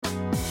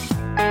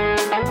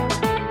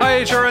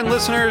HRN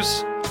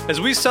listeners.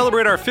 As we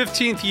celebrate our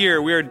 15th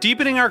year, we are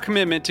deepening our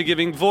commitment to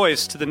giving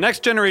voice to the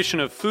next generation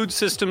of food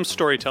systems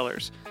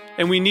storytellers,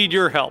 and we need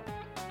your help.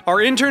 Our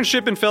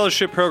internship and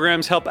fellowship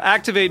programs help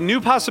activate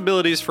new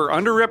possibilities for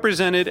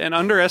underrepresented and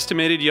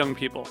underestimated young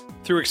people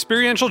through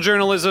experiential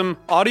journalism,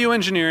 audio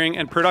engineering,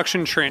 and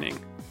production training.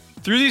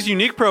 Through these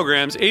unique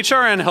programs,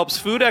 HRN helps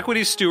food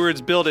equity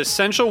stewards build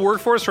essential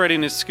workforce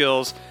readiness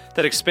skills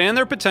that expand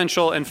their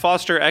potential and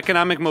foster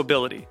economic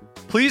mobility.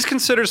 Please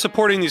consider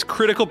supporting these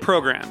critical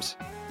programs.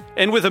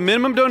 And with a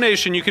minimum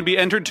donation, you can be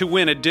entered to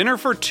win a dinner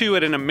for two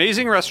at an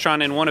amazing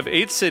restaurant in one of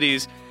 8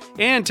 cities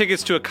and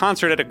tickets to a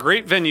concert at a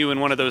great venue in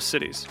one of those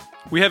cities.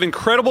 We have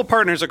incredible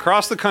partners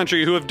across the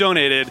country who have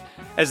donated,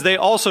 as they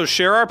also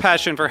share our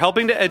passion for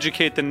helping to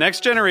educate the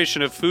next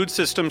generation of food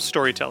systems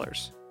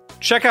storytellers.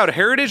 Check out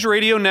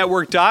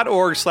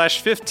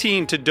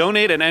heritageradionetwork.org/15 to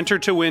donate and enter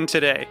to win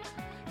today.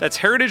 That's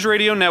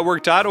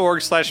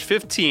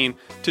heritageradionetwork.org/15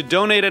 to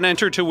donate and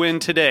enter to win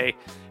today.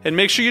 And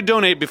make sure you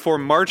donate before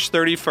March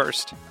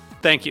 31st.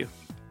 Thank you.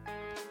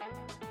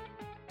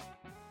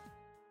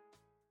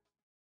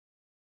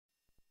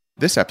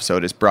 This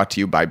episode is brought to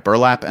you by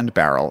Burlap and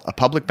Barrel, a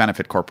public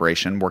benefit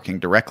corporation working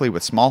directly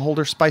with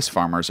smallholder spice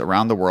farmers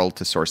around the world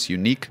to source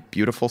unique,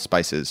 beautiful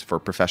spices for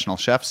professional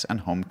chefs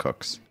and home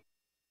cooks.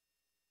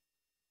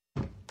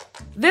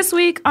 This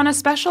week, on a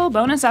special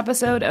bonus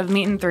episode of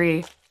Meat and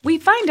Three, we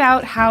find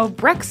out how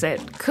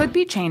Brexit could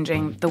be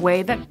changing the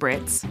way that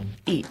Brits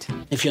eat.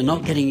 If you're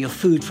not getting your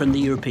food from the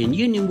European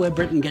Union, where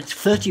Britain gets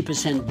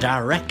 30%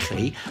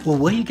 directly, well,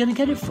 where are you going to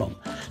get it from?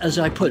 As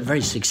I put very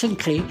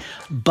succinctly,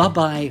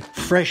 bye-bye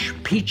fresh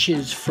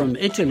peaches from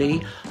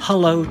Italy,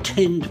 hello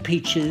tinned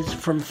peaches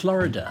from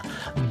Florida.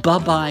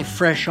 Bye-bye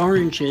fresh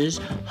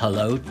oranges,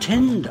 hello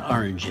tinned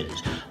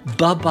oranges.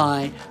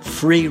 Bye-bye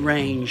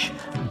free-range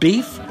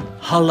beef,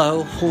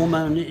 hello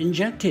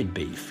hormone-injected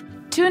beef.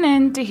 Tune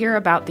in to hear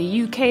about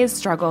the UK's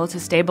struggle to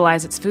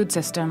stabilize its food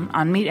system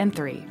on Meat and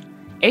Three,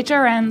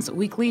 HRN's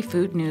weekly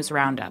food news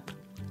roundup.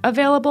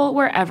 Available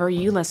wherever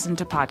you listen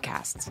to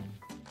podcasts.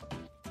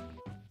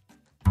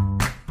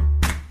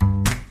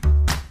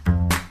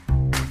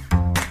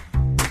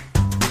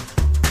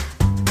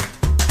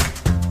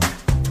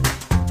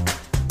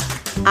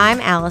 I'm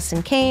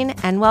Allison Kane,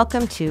 and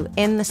welcome to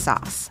In the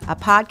Sauce, a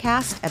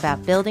podcast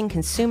about building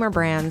consumer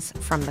brands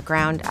from the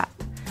ground up.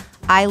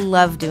 I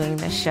love doing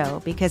this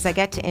show because I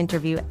get to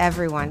interview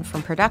everyone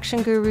from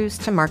production gurus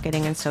to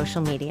marketing and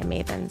social media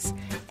mavens,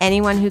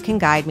 anyone who can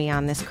guide me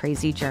on this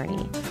crazy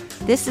journey.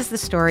 This is the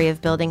story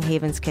of building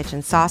Haven's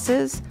Kitchen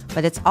sauces,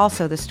 but it's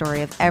also the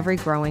story of every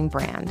growing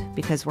brand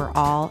because we're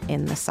all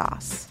in the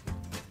sauce.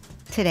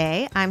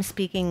 Today, I'm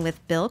speaking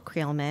with Bill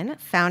Creelman,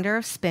 founder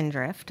of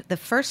Spindrift, the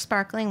first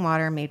sparkling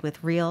water made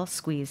with real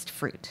squeezed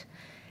fruit.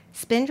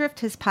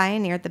 Spindrift has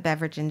pioneered the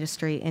beverage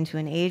industry into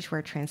an age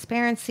where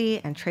transparency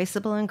and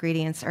traceable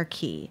ingredients are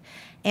key,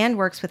 and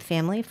works with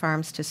family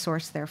farms to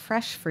source their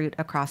fresh fruit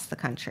across the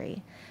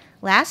country.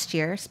 Last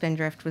year,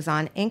 Spindrift was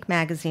on Inc.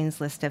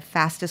 magazine's list of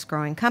fastest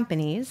growing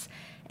companies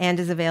and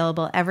is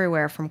available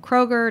everywhere from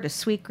Kroger to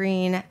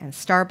Sweetgreen and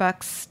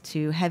Starbucks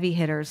to heavy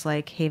hitters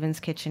like Haven's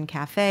Kitchen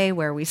Cafe,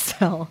 where we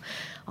sell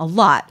a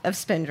lot of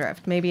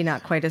Spindrift. Maybe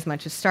not quite as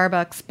much as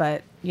Starbucks,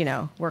 but, you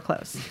know, we're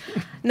close.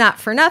 Not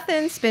for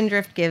nothing,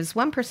 Spindrift gives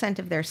 1%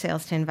 of their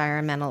sales to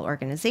environmental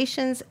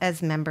organizations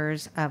as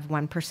members of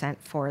 1%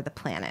 for the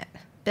Planet.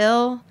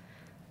 Bill,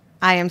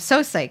 I am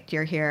so psyched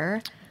you're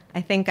here. I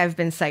think I've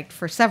been psyched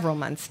for several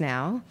months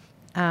now.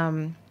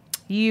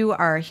 You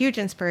are a huge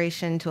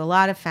inspiration to a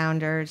lot of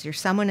founders. You're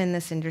someone in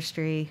this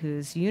industry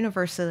who's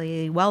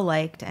universally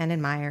well-liked and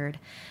admired.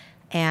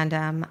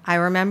 And I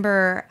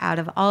remember out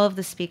of all of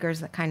the speakers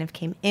that kind of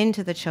came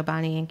into the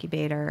Chobani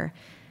Incubator,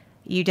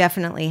 you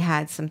definitely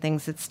had some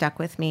things that stuck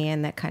with me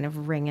and that kind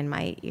of ring in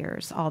my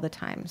ears all the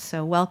time.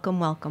 So welcome,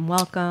 welcome,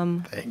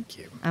 welcome. Thank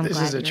you. I'm this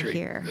glad is a you're treat.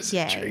 here. This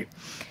Yay. is a treat.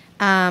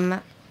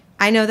 I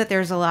know that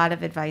there's a lot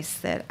of advice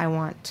that I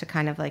want to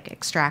kind of like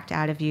extract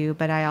out of you,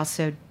 but I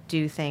also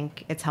do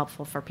think it's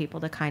helpful for people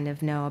to kind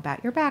of know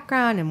about your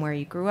background and where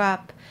you grew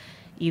up.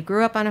 You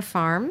grew up on a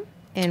farm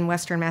in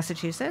Western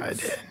Massachusetts. I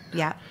did.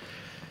 Yeah.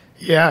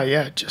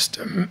 Yeah. Just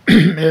a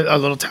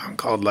little town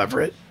called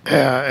Leverett,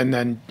 and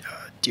then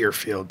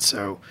Deerfield.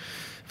 So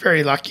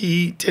very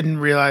lucky. Didn't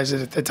realize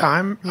it at the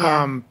time,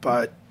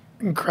 but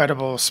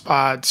incredible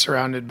spot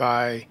surrounded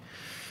by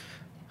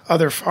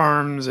other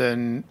farms,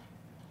 and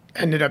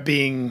ended up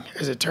being,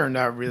 as it turned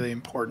out, really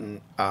important,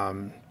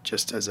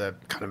 just as a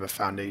kind of a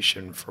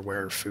foundation for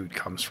where food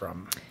comes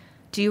from.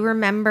 Do you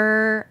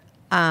remember,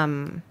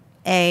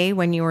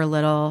 when you were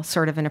little,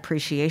 sort of an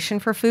appreciation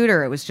for food,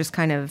 or it was just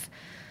kind of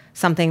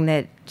something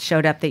that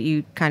showed up that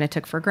you kind of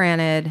took for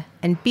granted?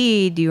 And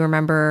B, do you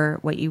remember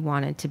what you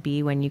wanted to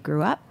be when you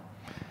grew up?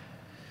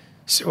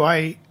 So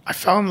I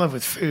fell in love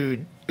with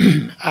food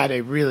at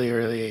a really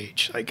early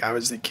age. Like, I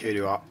was the kid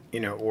who,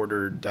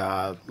 ordered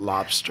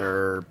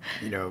lobster,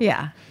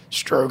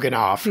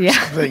 stroganoff or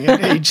something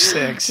at age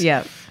 6.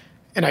 Yep.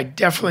 And I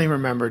definitely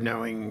remember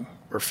knowing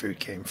where food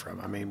came from.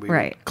 I mean, we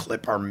Right. would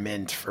clip our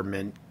mint for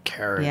mint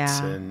carrots,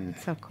 Yeah, and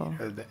so cool.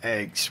 the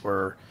eggs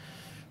were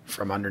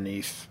from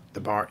underneath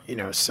the barn.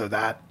 So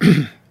that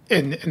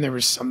and there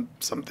was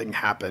something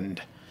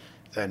happened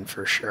then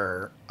for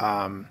sure.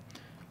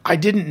 I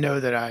didn't know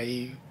that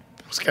I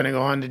was going to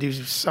go on to do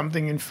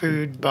something in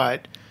food,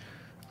 but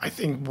I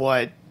think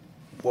what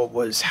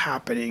was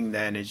happening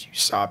then is you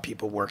saw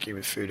people working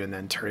with food and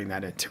then turning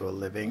that into a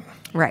living.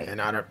 Right.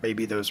 And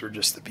maybe those were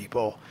just the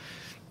people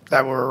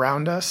that were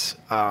around us.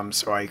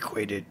 So I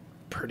equated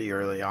pretty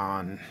early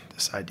on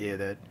this idea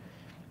that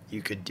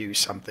you could do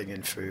something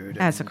in food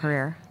As a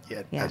career.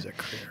 Yeah, Yeah. as a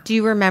career. Do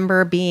you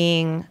remember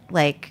being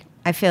like,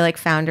 I feel like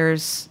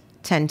founders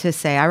tend to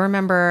say, I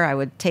remember I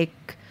would take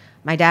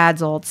my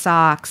dad's old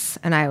socks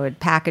and I would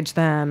package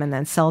them and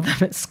then sell them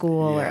at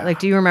school. Yeah. Or like,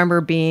 do you remember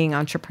being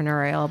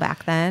entrepreneurial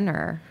back then,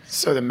 or?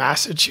 So the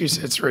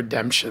Massachusetts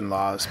redemption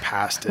laws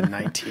passed in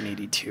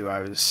 1982.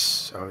 I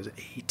was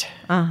 8,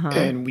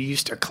 and we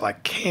used to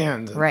collect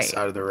cans on Right. the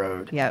side of the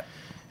road. Yep.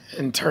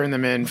 And turn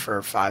them in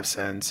for 5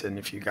 cents, and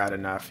if you got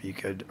enough, you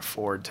could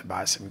afford to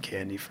buy some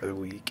candy for the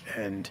week.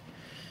 And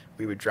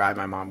we would drive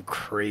my mom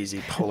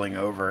crazy, pulling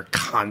over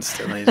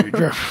constantly as we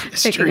drove the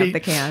street. Picking up the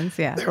cans,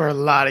 yeah. There were a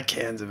lot of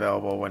cans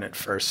available when it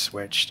first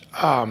switched.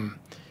 And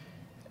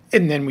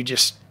then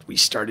we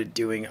started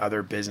doing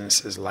other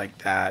businesses like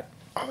that.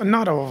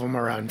 Not all of them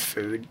around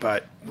food,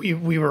 but we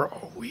were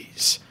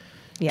always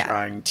Yeah.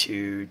 trying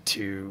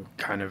to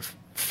kind of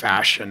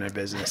fashion a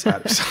business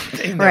out of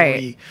something that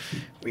Right.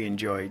 we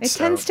enjoyed. It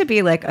tends to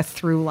be like a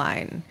through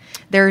line.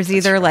 There's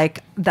either like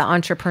the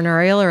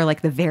entrepreneurial or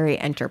like the very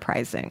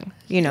enterprising,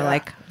 Yeah.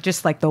 like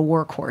just like the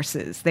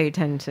workhorses. They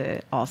tend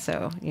to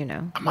also,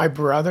 My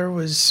brother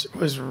was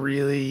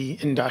really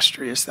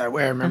industrious that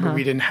way. I remember Uh-huh.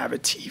 we didn't have a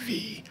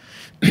TV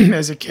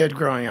as a kid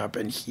growing up,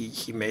 and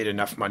he made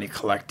enough money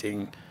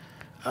collecting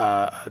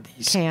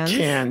these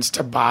cans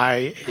to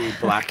buy a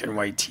black and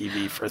white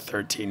TV for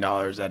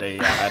 $13 at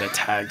a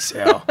tag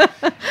sale.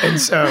 And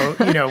so,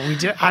 we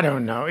did. I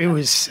don't know. It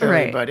was silly,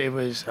 Right. but it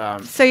was.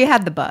 So you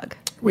had the bug.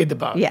 We had the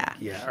bug. Yeah.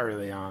 Yeah,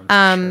 early on.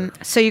 Sure.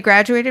 So you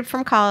graduated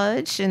from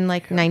college in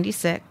like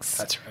 96.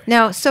 That's right.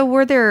 Now, so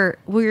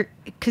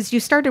because you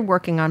started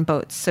working on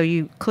boats, so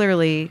you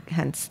clearly,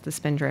 hence the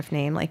Spindrift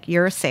name, like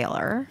you're a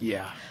sailor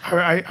Yeah.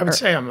 I would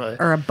say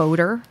or a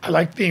boater. I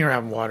like being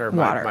around water.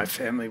 Water. My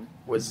family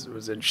was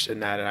interested in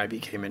that, and I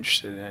became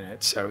interested in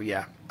it. So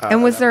yeah.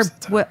 And was that there,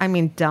 the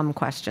time. dumb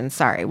question,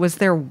 sorry. Was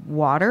there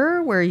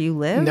water where you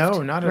lived?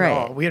 No, not at Right.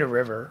 all. We had a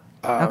river.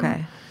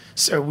 Okay.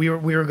 So we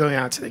were going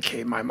out to the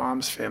Cape. My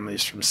mom's family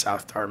is from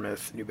South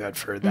Dartmouth, New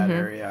Bedford, that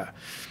area.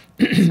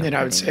 And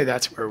I would say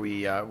that's where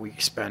we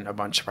spent a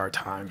bunch of our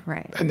time.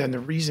 Right. And then the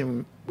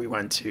reason we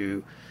went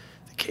to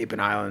the Cape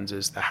and Islands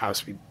is the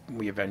house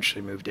we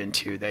eventually moved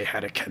into. They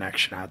had a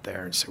connection out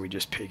there, and so we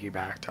just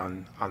piggybacked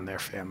on their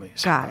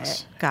families. Got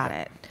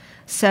it.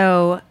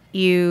 So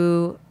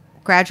you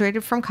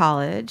graduated from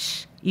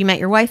college. You met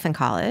your wife in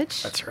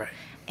college. That's right.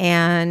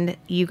 And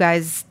you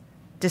guys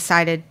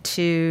decided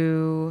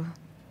to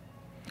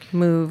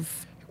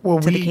move to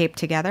the Cape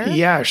together?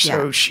 Yeah,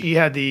 so she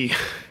had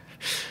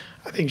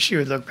I think she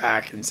would look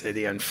back and say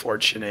the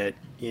unfortunate,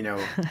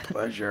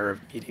 pleasure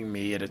of meeting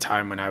me at a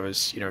time when I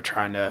was,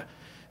 trying to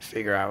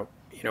figure out,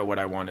 what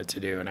I wanted to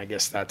do. And I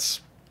guess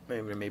that's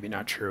maybe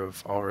not true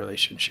of all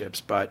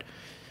relationships, but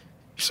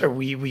so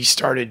we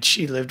started,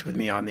 she lived with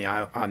me on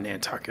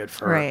Nantucket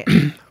for Right.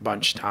 a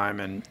bunch of time,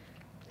 and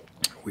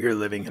we were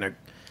living in a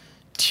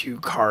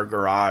 2-car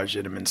garage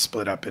that had been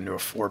split up into a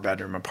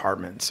 4-bedroom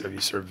apartment. So if you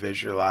sort of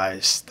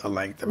visualize the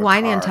length of a car. Why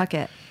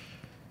Nantucket?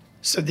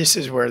 So this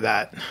is where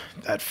that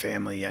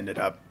family ended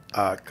up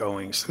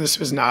going. So this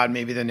was not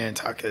maybe the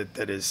Nantucket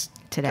that is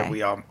Today. that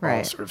we all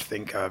Right. sort of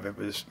think of. It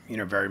was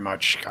very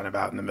much kind of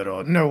out in the middle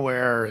of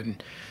nowhere,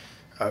 and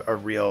a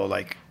real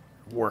like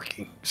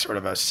working sort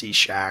of a sea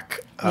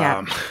shack.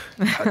 Yeah.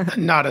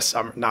 Not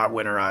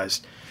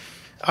winterized.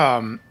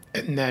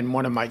 And then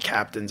one of my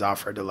captains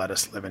offered to let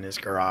us live in his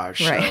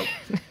garage. Right.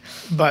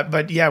 So,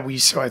 but yeah,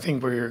 so I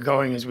think where you're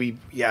going is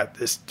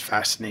this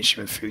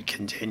fascination with food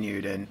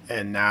continued,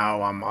 and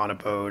now I'm on a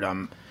boat.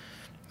 I'm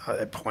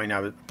at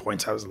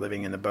points I was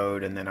living in the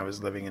boat, and then I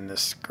was living in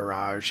this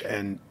garage,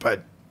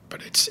 but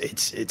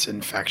it's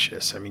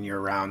infectious. I mean,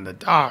 you're around the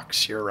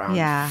docks, you're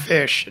around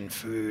fish and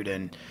food,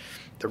 and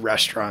the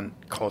restaurant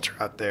culture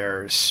out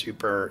there is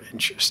super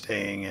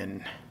interesting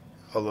and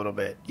a little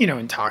bit,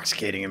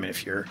 intoxicating. I mean,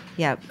 if you're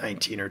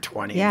 19 or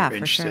 20, you're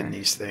interested in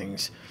these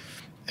things.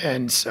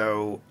 And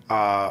so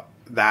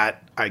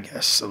that, I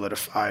guess,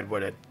 solidified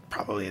what it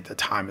probably at the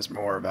time is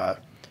more of a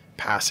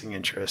passing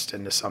interest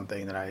into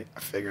something that I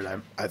figured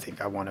I think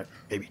I want to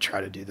maybe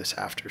try to do this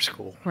after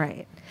school.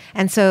 Right.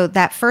 And so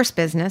that first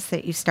business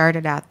that you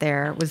started out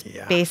there was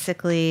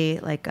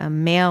basically like a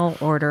mail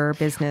order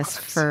business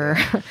for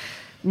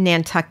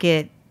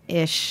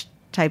Nantucket-ish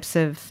types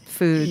of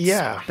foods,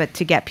 but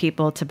to get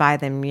people to buy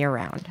them year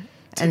round.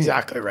 That's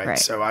exactly right.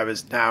 So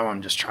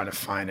I'm just trying to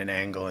find an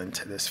angle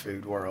into this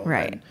food world.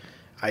 Right.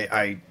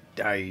 And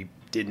I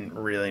didn't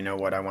really know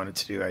what I wanted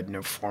to do. I had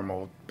no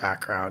formal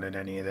background in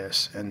any of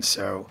this. And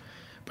so,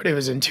 but it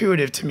was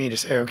intuitive to me to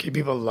say, okay,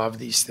 people love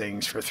these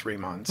things for 3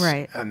 months.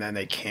 Right. And then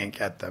they can't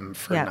get them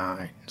for Yep.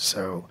 9.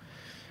 So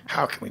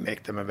how can we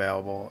make them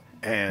available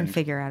and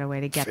figure out a way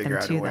to get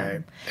them to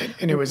them.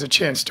 And it was a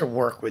chance to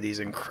work with these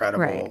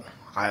incredible Right.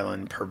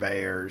 island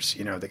purveyors,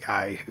 the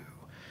guy who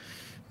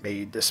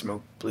made the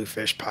smoked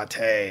bluefish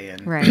pate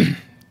and Right.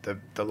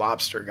 the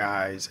lobster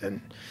guys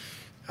and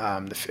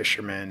the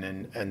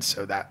fishermen. And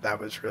so that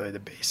was really the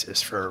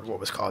basis for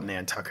what was called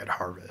Nantucket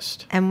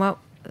Harvest. And what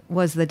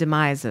was the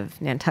demise of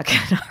Nantucket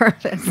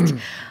Harvest?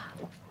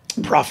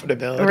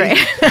 Profitability.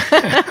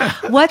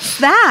 Right. What's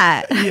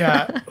that?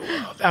 Yeah.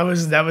 Well,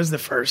 that was the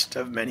first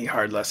of many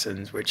hard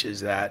lessons, which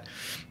is that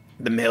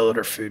the mail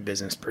order food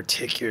business,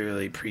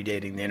 particularly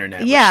predating the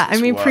internet. Yeah, which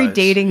I mean, this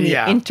predating the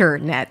yeah.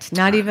 internet,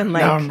 not even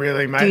like Now I'm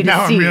really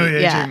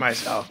D2C. aging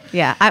myself.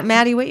 Yeah.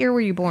 Maddie, what year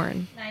were you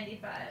born?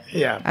 95.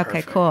 Yeah. Okay,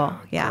 perfect. cool. Oh,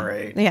 Yeah.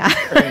 Great. Yeah.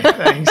 Great.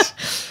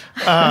 Thanks.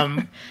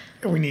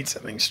 We need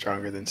something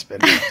stronger than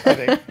Spindrift, I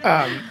think.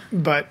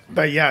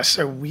 But yeah,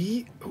 so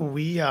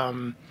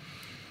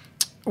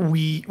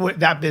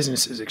that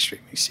business is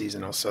extremely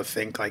seasonal. So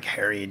think like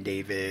Harry and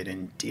David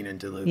and Dean and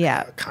DeLuca.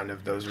 Yeah. Kind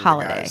of those were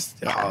Holiday. the guys.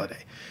 The Yeah.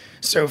 holiday.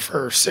 So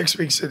for 6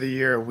 weeks of the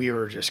year, we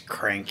were just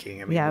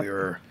cranking. I mean, Yep. we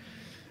were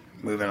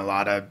moving a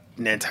lot of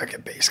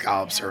Nantucket-based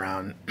scallops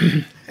around,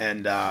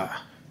 and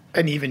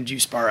even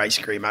juice bar ice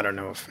cream. I don't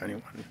know if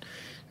anyone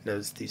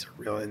knows these are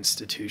real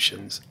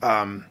institutions.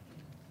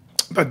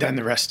 But then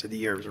the rest of the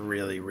year was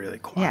really, really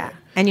quiet. Yeah.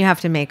 And you have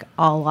to make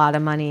a lot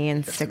of money in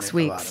You have to 6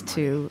 make a lot weeks of money,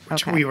 to.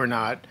 which Okay. we were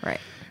not. Right.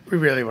 We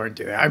really weren't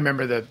doing. I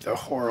remember the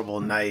horrible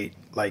night,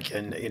 like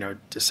in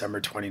December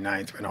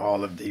 29th, when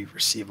all of the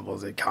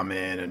receivables had come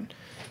in and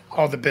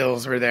all the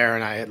bills were there,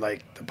 and I had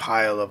like the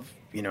pile of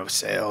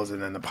sales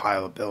and then the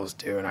pile of bills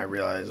due, and I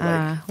realized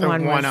like the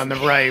one one was- on the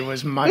right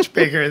was much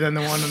bigger than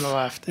the one on the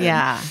left. And,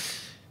 Yeah.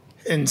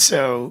 and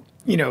so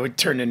it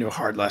turned into a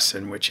hard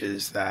lesson, which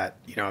is that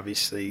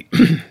obviously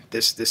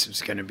this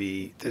is going to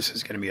be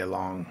a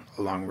long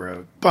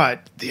road.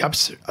 But the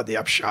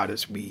upshot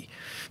is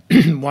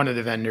one of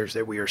the vendors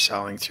that we were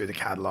selling through the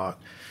catalog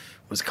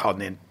was called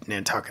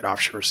Nantucket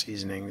Offshore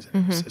Seasonings.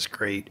 And It was this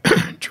great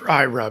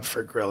dry rub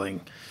for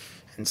grilling.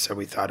 And so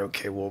we thought,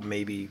 okay, well,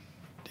 maybe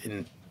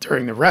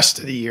during the rest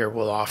of the year,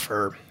 we'll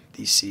offer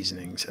these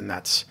seasonings. And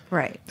that's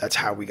Right. That's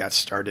how we got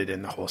started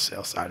in the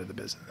wholesale side of the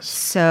business.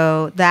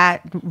 So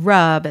that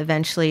rub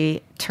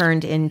eventually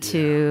turned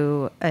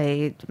into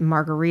a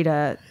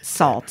margarita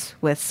salt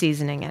with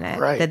seasoning in it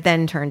Right. that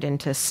then turned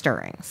into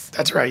stirrings.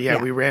 That's right. Yeah,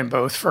 Yeah. we ran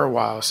both for a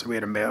while. So we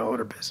had a mail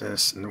order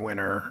business in the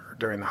winter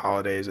during the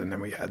holidays, and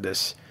then we had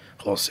this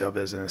wholesale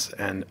business.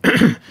 And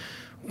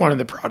one of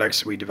the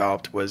products we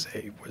developed was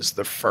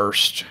the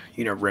first,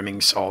 rimming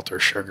salt or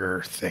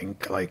sugar.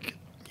 Think like,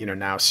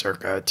 now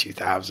circa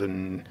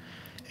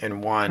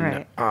 2001.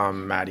 Right.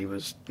 Maddie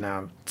was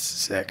now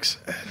 6,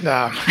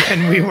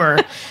 and we were.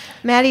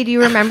 Maddie, do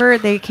you remember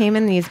they came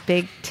in these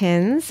big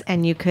tins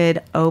and you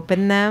could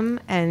open them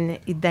and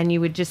then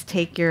you would just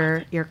take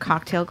your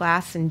cocktail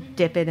glass and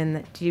dip it in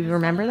the. Do you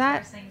remember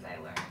that? First things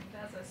I learned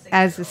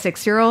As a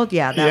 6-year-old?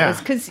 Yeah, that Yeah. was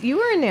because you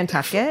were in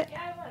Nantucket. Yeah,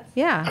 I was.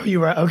 Yeah.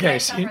 You were okay. I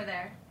So saw you, her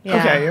there. Yeah.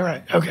 Okay, you're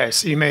right. Okay,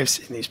 so you may have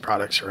seen these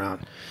products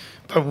around,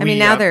 but we, mean,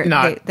 now they're-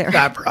 not they're-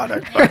 that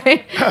product, but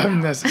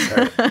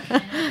necessary.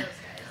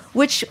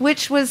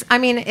 Which was, I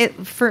mean,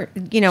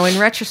 in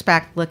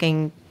retrospect,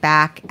 looking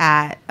back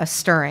at a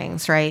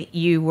Stirrings, right?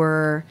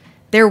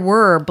 There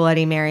were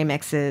Bloody Mary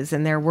mixes,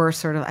 and there were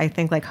sort of, I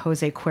think, like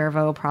Jose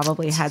Cuervo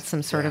probably had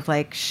some sort of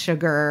like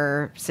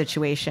sugar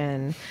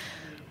situation,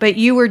 but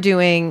you were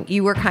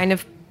kind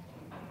of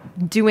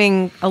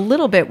doing a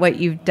little bit what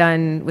you've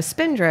done with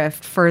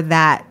Spindrift for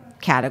that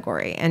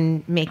category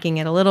and making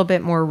it a little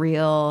bit more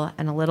real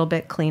and a little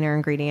bit cleaner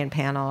ingredient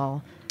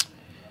panel.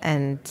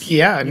 And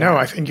No,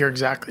 I think you're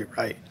exactly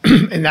right.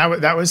 And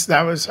that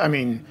was. I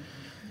mean,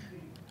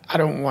 I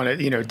don't want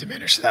to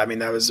diminish that. I mean,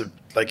 that was an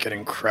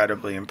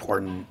incredibly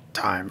important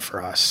time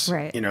for us.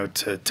 Right.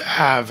 To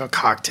have a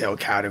cocktail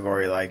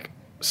category like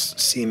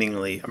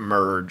seemingly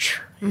emerge.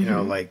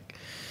 Like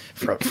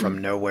from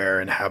nowhere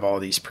and have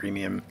all these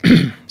premium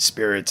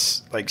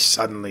spirits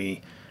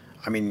suddenly.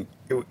 I mean,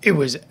 it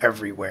was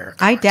everywhere.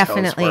 I Cocktails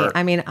definitely. were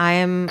I mean, I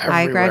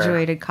everywhere.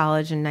 graduated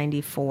college in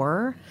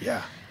 '94.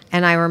 Yeah.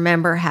 And I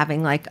remember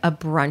having like a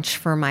brunch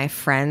for my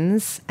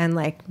friends and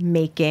like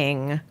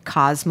making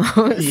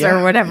Cosmos Yeah,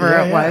 or whatever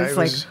yeah, it yeah, was, it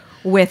like was-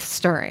 with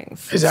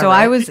Stirrings. Is that So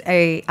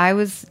right?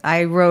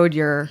 I rode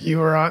your You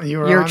were on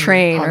your on-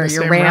 train on or the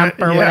your same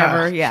ramp or yeah.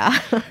 whatever. Yeah.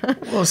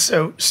 Well,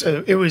 so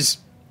it was.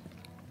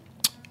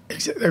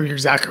 You're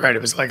exactly right.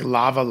 It was like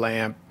Lava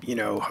Lamp,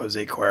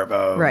 Jose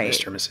Cuervo, Right.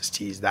 Mr. and Mrs.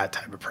 T's, that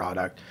type of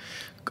product.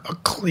 A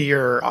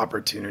clear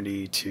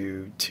opportunity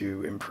to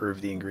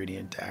improve the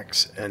ingredient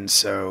decks, and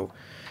so,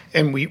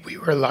 and we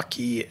were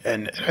lucky,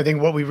 and I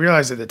think what we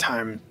realized at the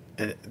time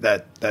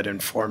that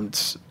informed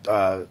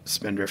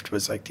Spindrift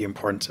was like the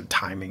importance of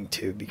timing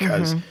too,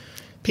 because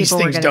these People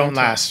were things getting don't into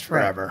it. last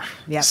Right. forever.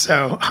 Yep.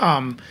 So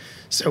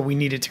So we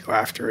needed to go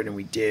after it, and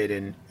we did,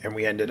 and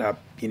we ended up,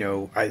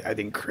 I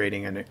think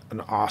creating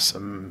an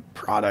awesome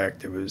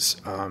product that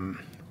was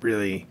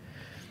really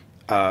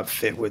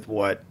fit with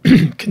what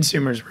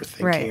consumers were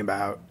thinking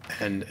about,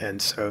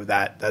 and so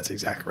that's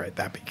exactly right.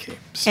 That became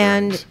Stirrings.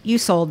 And you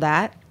sold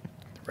that.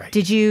 Right.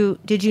 Did you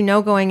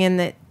know going in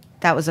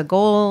that was a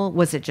goal?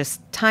 Was it just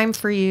time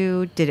for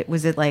you?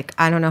 Was it like,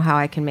 I don't know how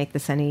I can make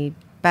this any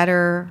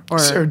better? Or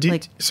so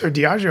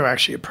Diageo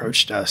actually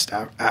approached us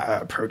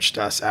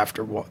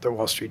after the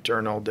Wall Street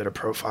Journal did a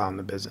profile on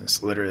the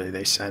business. Literally,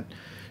 they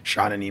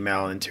shot an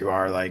email into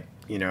our that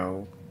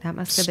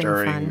must have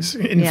Stirrings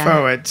been fun.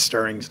 info at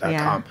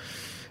stirrings.com.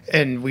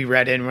 And we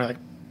read it and we're like,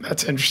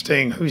 that's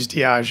interesting. Who's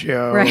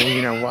Diageo?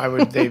 Right. Why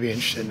would they be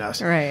interested in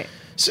us? Right.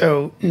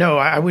 So, no,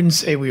 I wouldn't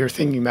say we were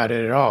thinking about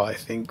it at all. I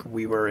think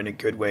we were in a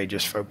good way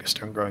just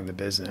focused on growing the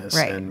business.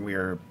 Right. And we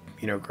were,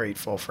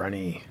 grateful for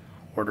any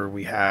order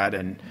we had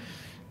and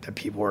that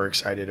people were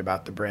excited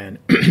about the brand.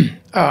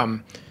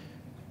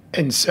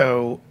 And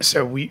so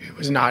it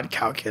was not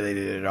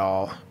calculated at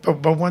all.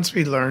 But once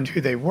we learned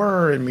who they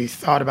were and we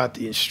thought about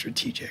the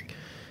strategic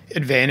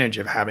advantage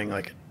of having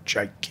like a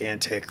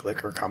gigantic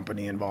liquor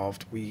company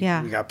involved, we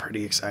got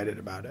pretty excited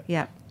about it.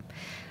 Yeah.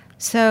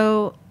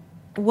 So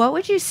what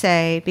would you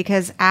say,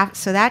 because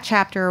so that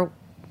chapter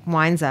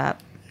winds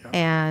up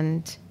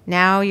and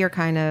now you're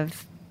kind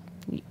of,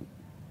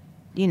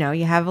 you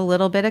have a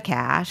little bit of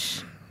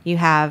cash, you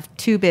have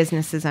 2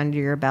 businesses under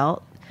your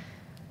belt,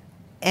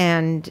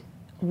 and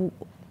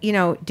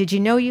did you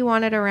know you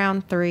wanted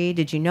around 3?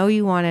 Did you know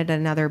you wanted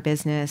another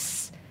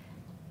business?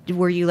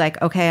 Were you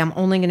like, okay, I'm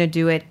only going to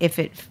do it if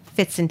it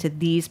fits into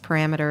these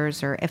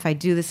parameters, or if I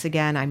do this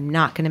again, I'm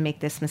not going to make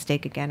this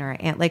mistake again, or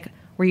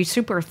were you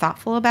super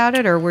thoughtful about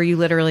it, or were you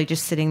literally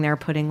just sitting there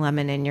putting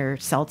lemon in your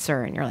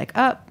seltzer and you're like,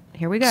 oh,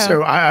 here we go?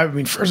 So, I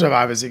mean, first off,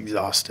 I was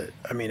exhausted.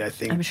 I mean, I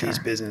think sure. These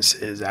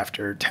businesses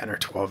after 10 or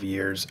 12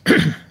 years,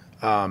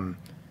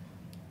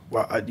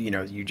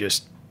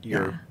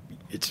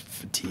 it's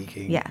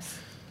fatiguing. Yes.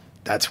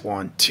 That's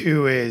one.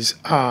 2 is,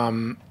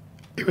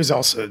 it was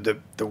also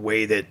the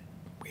way that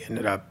we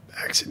ended up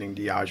exiting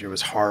Diageo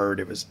was hard.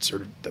 It was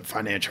sort of the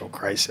financial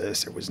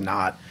crisis. It was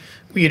not,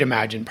 we had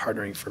imagined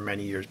partnering for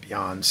many years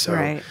beyond. So,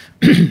 right.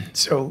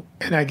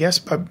 And I guess,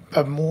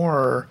 but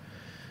more,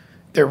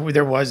 there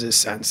was a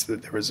sense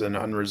that there was an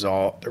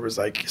unresolved, there was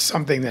like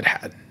something that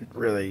hadn't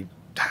really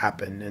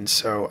happened. And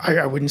so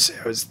I wouldn't say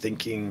I was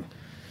thinking,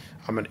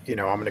 I'm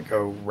gonna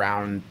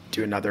go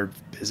do another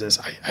business.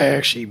 I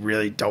actually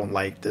really don't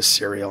like the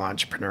serial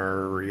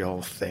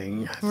entrepreneurial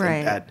thing. I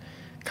think that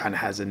kind of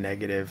has a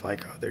negative,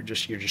 like, you're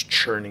just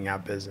churning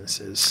out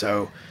businesses.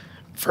 So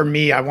for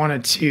me,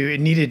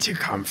 it needed to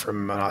come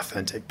from an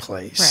authentic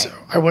place. Right. So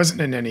I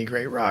wasn't in any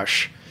great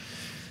rush.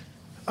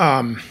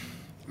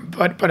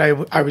 But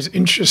I was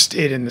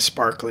interested in the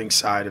sparkling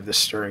side of the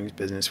Stirrings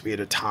business. We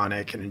had a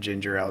tonic and a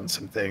ginger ale and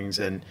some things,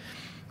 and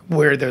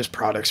where those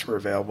products were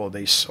available,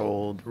 they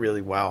sold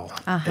really well,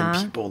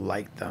 and people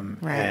liked them.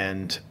 Right.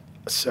 And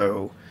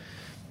so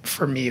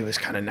for me, it was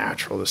kind of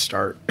natural to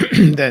start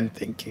then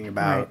thinking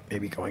about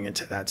maybe going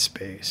into that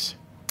space.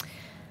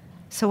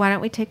 So why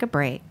don't we take a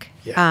break?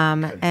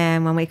 Yeah,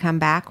 and when we come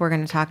back, we're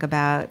going to talk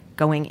about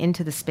going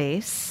into the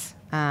space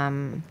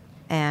and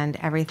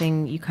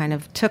everything you kind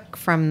of took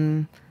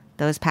from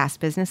those past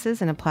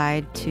businesses and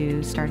applied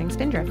to starting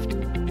Spindrift.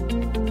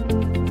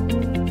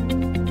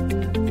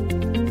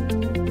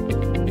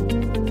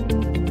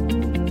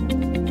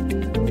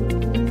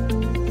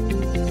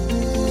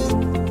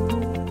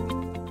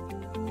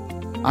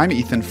 I'm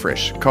Ethan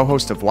Frisch,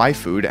 co-host of Why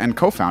Food and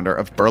co-founder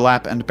of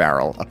Burlap and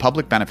Barrel, a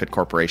public benefit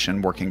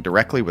corporation working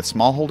directly with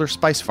smallholder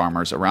spice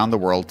farmers around the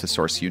world to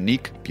source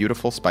unique,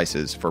 beautiful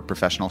spices for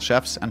professional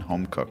chefs and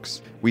home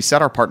cooks. We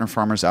set our partner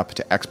farmers up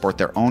to export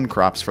their own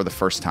crops for the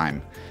first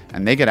time,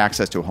 and they get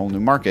access to a whole new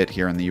market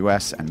here in the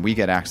US, and we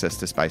get access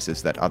to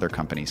spices that other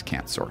companies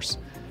can't source.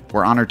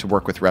 We're honored to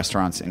work with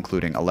restaurants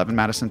including 11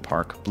 Madison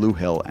Park, Blue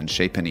Hill, and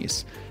Chez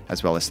Panisse,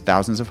 as well as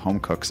thousands of home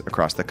cooks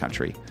across the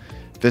country.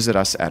 Visit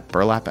us at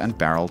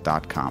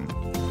burlapandbarrel.com.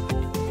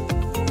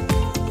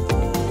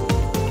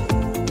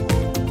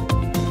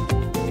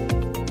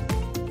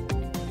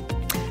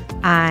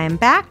 I'm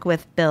back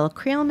with Bill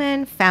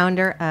Creelman,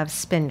 founder of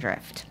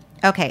Spindrift.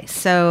 Okay,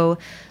 so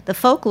the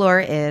folklore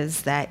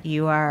is that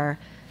you are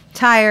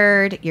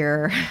tired,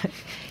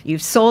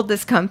 you've sold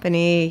this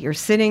company, you're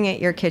sitting at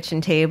your kitchen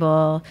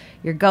table,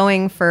 you're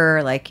going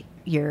for like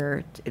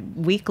your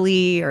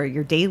weekly or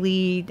your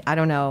daily, I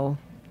don't know,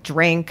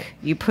 drink,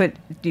 you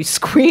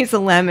squeeze a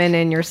lemon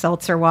in your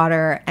seltzer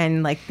water,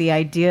 and like the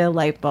idea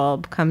light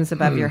bulb comes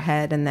above your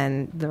head, and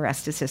then the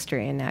rest is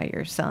history, and now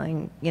you're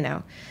selling,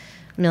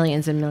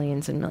 millions and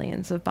millions and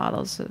millions of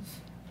bottles of,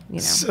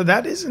 So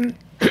that isn't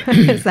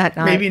is that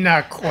not? Maybe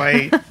not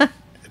quite,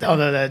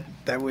 although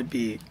that would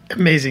be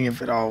amazing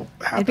if it all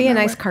happened. It'd be a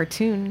nice way.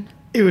 Cartoon.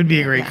 It would be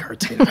a great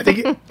cartoon. I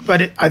think,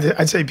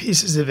 I'd say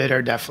pieces of it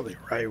are definitely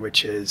right,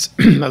 which is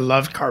I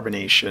love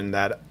carbonation.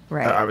 That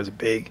right. I was a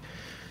big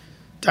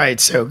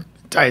diet Soak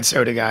diet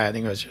soda guy. I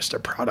think it was just a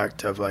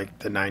product of like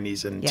the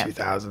 90s and Yep.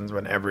 2000s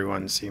when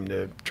everyone seemed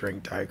to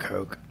drink Diet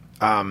Coke.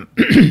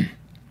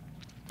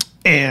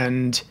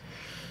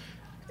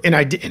 And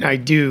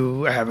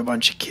I have a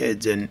bunch of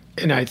kids, and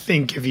I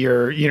think if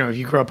you're, if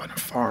you grow up on a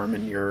farm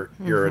and you're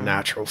a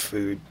natural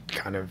food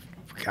kind of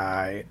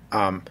guy,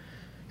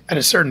 at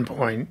a certain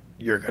point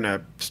you're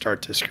gonna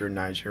start to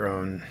scrutinize your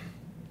own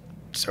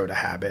soda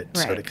habit,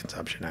 Right. soda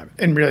consumption habit,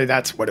 and really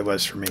that's what it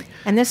was for me.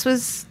 And this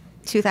was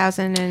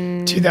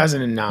 2009.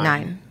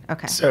 2009.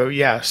 Okay. So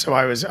so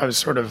I was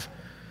sort of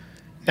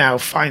now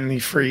finally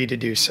free to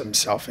do some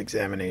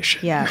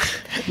self-examination. Yeah.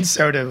 And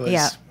soda was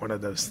Yeah. one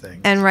of those things.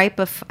 And right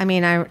before,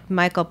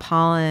 Michael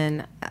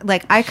Pollan,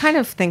 like, I kind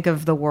of think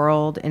of the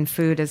world in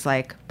food as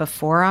like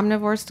before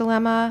Omnivore's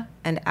Dilemma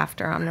and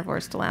after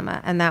Omnivore's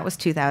Dilemma. And that was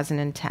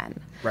 2010.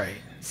 Right.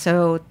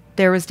 So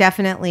there was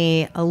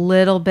definitely a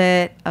little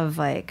bit of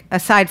like,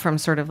 aside from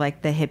sort of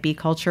like the hippie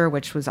culture,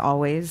 which was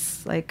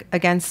always like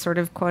against sort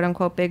of quote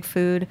unquote big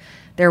food,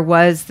 there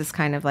was this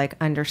kind of like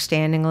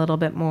understanding a little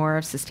bit more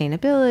of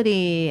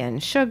sustainability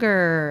and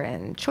sugar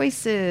and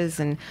choices,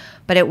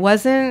 but it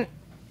wasn't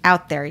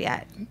out there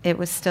yet. It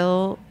was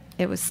still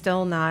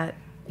not.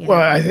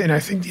 I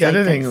think the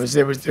other thing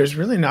zeitgeist. was there's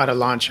really not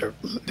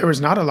there was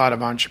not a lot of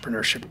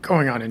entrepreneurship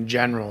going on in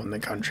general in the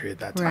country at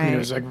that time. I mean, it Right.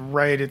 was like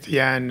right at the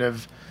end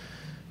of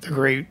the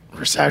Great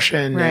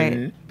Recession, Right.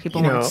 and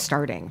People weren't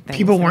starting things.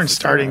 People weren't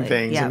starting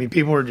necessarily. things. Yeah. I mean,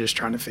 people were just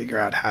trying to figure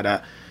out how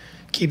to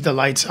keep the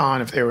lights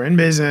on if they were in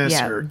business,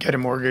 Yeah. or get a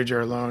mortgage or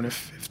a loan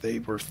if they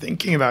were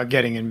thinking about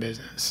getting in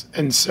business.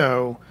 And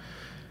so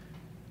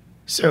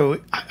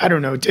I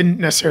don't know, it didn't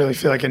necessarily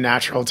feel like a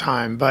natural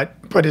time, but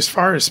as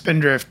far as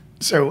Spindrift,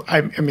 so I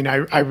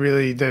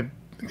really, the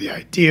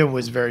idea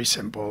was very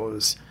simple. It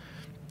was,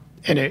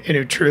 and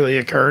it truly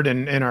occurred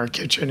in our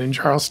kitchen in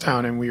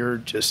Charlestown, and we were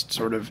just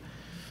sort of,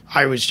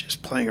 I was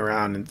just playing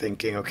around and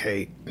thinking,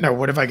 okay, now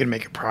what if I could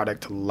make a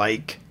product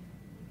like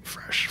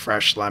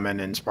fresh lemon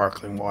and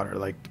sparkling water?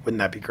 Like, wouldn't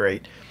that be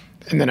great?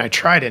 And then I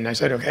tried it and I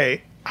said,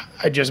 okay,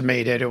 I just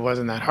made it. It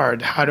wasn't that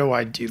hard. How do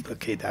I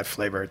duplicate that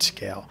flavor at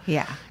scale?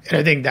 Yeah. And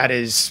I think that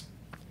is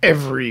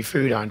every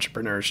food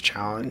entrepreneur's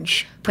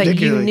challenge. But you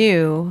particularly-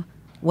 knew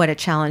what a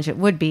challenge it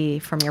would be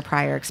from your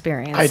prior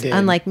experience. I did.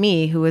 Unlike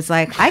me, who was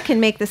like, I can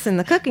make this in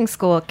the cooking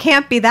school. It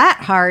can't be that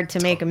hard to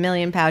make 1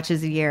 million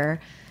pouches a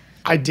year.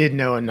 I did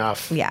know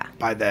enough Yeah.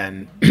 by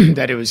then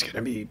that it was going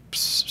to be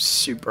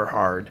super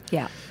hard.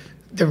 Yeah.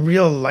 The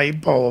real light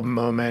bulb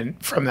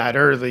moment from that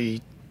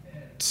early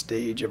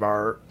stage of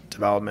our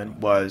development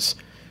was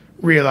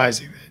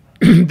realizing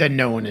that, that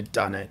no one had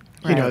done it.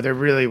 You know, Right. there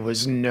really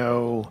was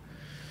no,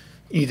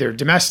 either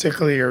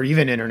domestically or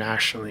even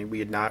internationally,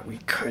 I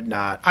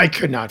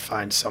could not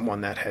find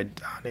someone that had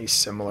done a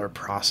similar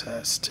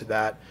process to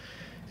that.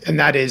 And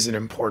that is an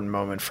important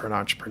moment for an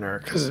entrepreneur,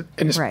 because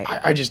Right.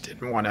 I just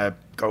didn't want to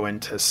go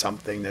into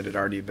something that had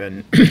already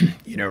been,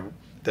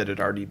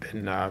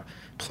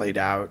 played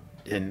out.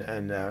 And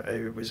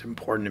it was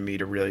important to me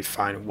to really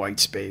find white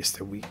space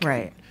that we could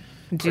Right.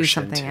 Do push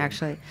something into.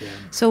 actually. Yeah.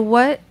 So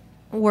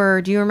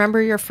do you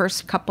remember your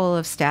first couple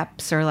of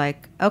steps, or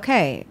like,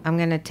 okay, I'm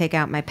going to take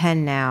out my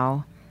pen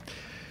now,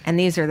 and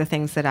these are the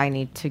things that I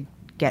need to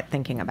get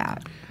thinking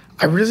about?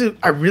 I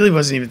really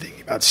wasn't even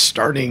thinking about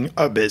starting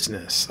a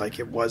business. Like,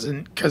 it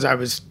wasn't, because I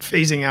was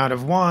phasing out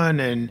of one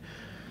and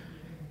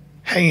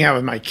hanging out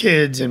with my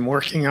kids and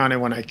working on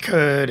it when I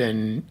could.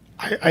 And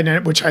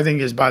which I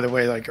think is, by the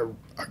way, like a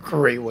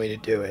great way to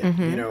do it.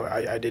 Mm-hmm. You know,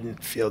 I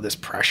didn't feel this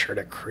pressure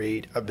to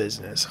create a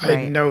business. I Right.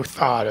 had no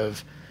thought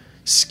of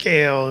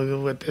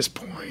scale at this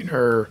point,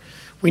 or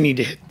we need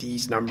to hit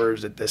these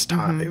numbers at this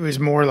time. Mm-hmm. It was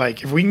more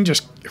like, if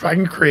I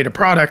can create a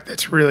product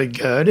that's really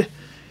good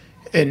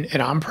and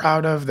I'm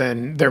proud of,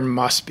 then there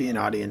must be an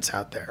audience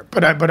out there.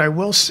 But I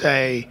will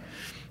say,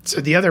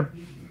 so the other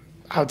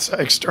outside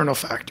external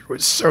factor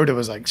was soda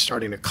was like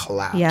starting to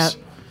collapse. Yep.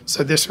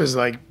 So this was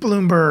like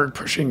Bloomberg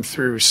pushing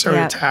through soda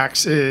Yep.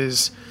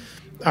 taxes.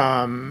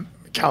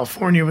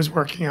 California was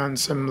working on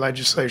some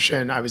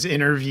legislation. I was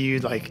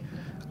interviewed like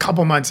a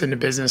couple months into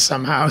business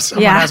somehow.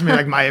 Someone Yeah. asked me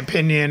like my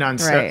opinion on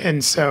Right.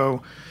 and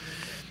so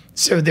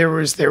there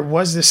was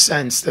this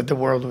sense that the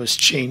world was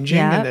changing,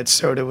 Yeah. and that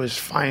soda was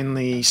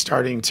finally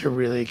starting to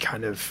really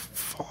kind of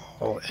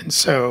fall. And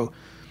so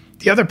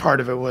the other part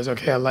of it was,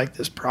 okay, I like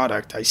this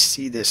product. I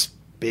see this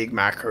big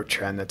macro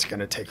trend that's going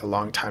to take a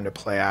long time to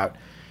play out.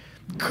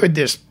 Could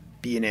this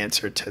be an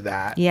answer to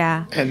that?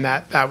 Yeah. And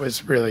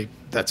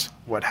that's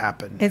what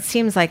happened. It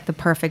seems like the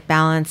perfect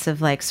balance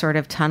of like sort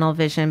of tunnel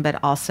vision, but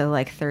also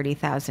like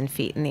 30,000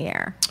 feet in the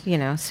air, you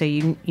know? So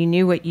you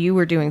knew what you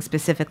were doing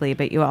specifically,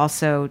 but you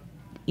also,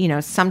 you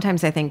know,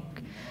 sometimes I think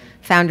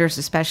founders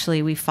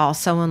especially, we fall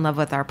so in love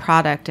with our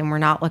product and we're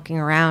not looking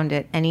around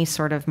at any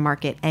sort of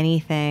market,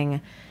 anything.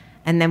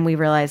 And then we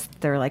realize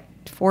there are like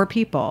 4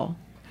 people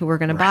who are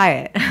going to buy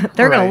it.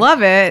 They're going Right. to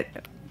love it.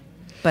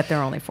 but there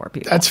are only 4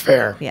 people. That's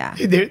fair. Yeah.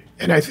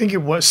 And I think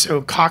it was,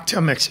 so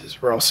cocktail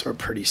mixes were also a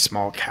pretty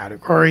small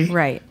category.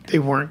 Right. They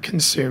weren't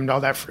consumed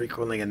all that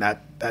frequently, and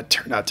that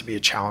turned out to be a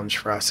challenge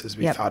for us as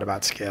we Yep. thought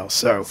about scale.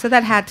 So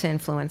that had to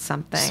influence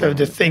something. So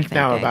to think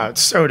now thinking. about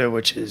soda,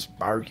 which is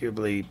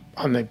arguably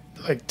on the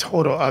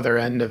total other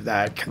end of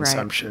that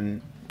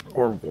consumption,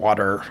 or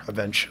water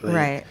eventually.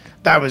 Right.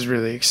 That was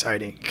really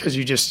exciting because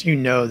you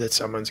know that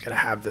someone's going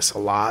to have this a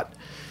lot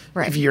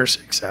if you're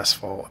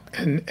successful.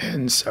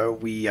 And so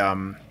we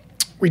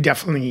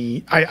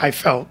definitely, I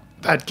felt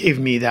that gave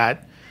me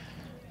that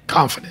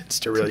confidence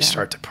to really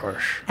start to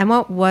push. And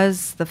what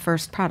was the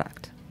first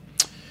product?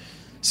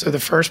 So the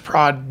first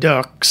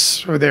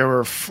products, there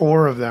were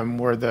 4 of them,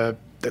 were the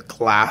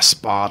glass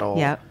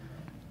bottle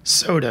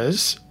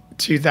sodas,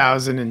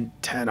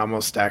 2010,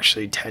 almost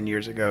actually 10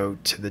 years ago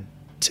to the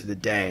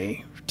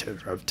day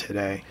of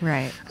today.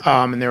 Right.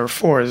 And there were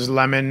 4: it was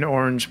lemon,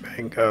 orange,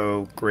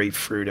 mango,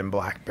 grapefruit, and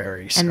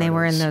blackberry sodas. And they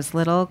were in those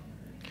little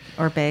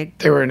or big?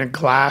 They were in a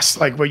glass,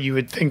 like what you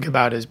would think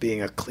about as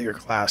being a clear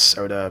glass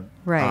soda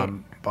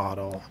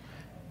bottle.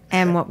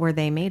 And what were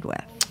they made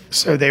with?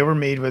 So they were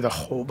made with a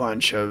whole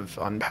bunch of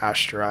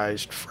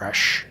unpasteurized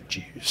fresh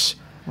juice.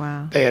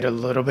 Wow. They had a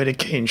little bit of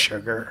cane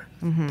sugar,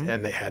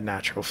 and they had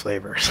natural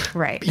flavors.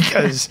 Right.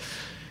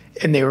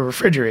 And they were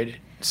refrigerated.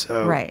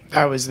 So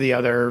that was the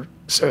other.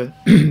 So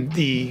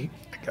I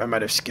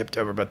might have skipped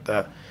over, but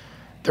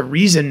the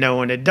reason no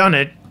one had done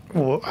it,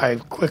 I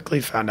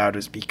quickly found out,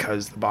 is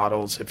because the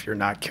bottles, if you're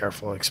not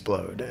careful,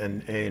 explode.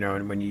 And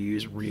when you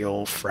use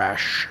real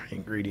fresh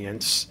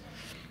ingredients,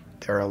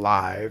 they're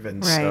alive.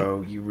 And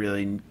so you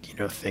really,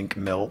 think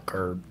milk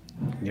or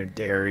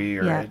dairy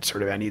or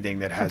sort of anything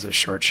that has a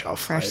short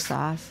shelf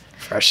life.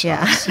 Fresh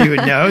sauce. You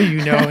would know,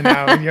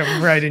 now you're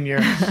right in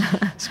your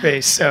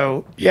space.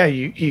 So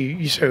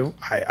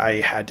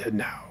I had to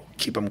now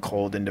keep them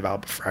cold and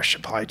develop a fresh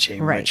supply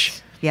chain,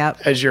 which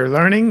as you're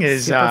learning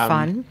is super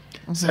fun.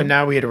 So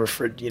now we had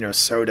to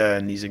soda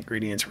and these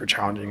ingredients were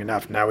challenging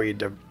enough. Now we had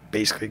to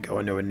basically go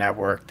into a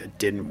network that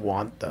didn't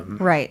want them.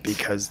 Right.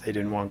 Because they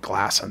didn't want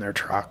glass on their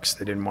trucks.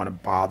 They didn't want to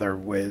bother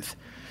with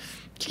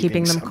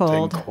keeping them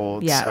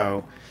cold. Yeah.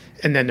 So,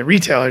 and then the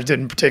retailers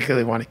didn't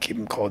particularly want to keep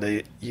them cold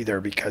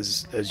either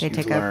because, as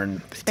you've learned,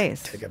 they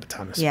take up a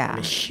ton of space. Yeah.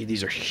 I mean,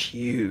 these are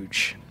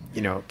huge,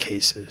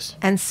 cases.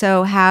 And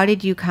so how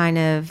did you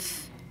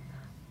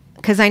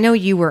because I know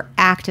you were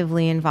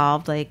actively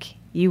involved, like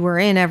you were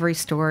in every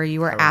store,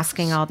 you were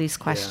asking all these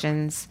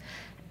questions. Yeah.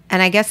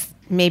 And I guess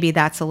maybe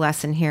that's a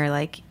lesson here.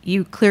 Like,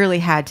 you clearly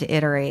had to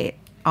iterate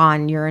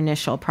on your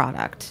initial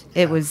product.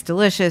 It was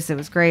delicious. It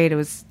was great.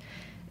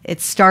 It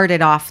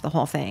started off the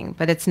whole thing,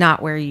 but it's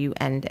not where you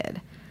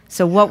ended.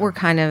 So what were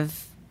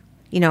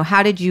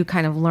how did you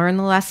kind of learn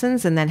the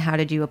lessons, and then how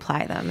did you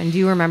apply them? And do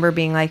you remember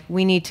being like,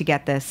 we need to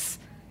get this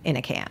in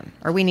a can,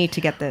 or we need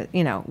to get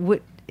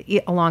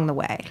along the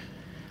way?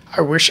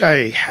 I wish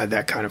I had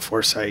that kind of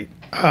foresight.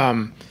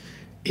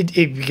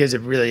 Because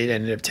it really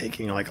ended up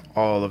taking like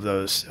all of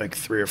those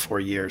 3 or 4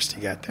 years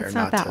to get there. It's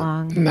not that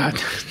long. Not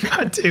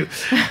to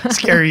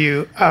scare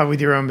you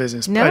with your own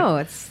business. No,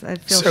 it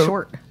feels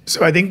short.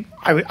 So I think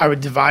I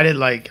would divide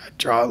it, I'd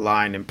draw a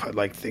line and put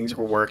things that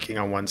were working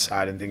on one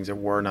side and things that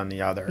weren't on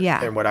the other.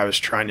 Yeah. And what I was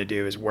trying to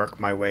do is work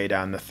my way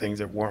down the things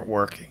that weren't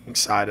working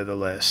side of the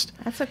list.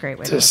 That's a great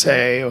way to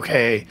say,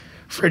 okay,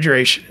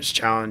 refrigeration is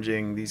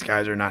challenging. These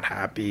guys are not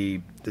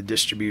happy. The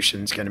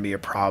distribution is going to be a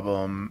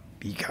problem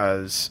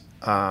because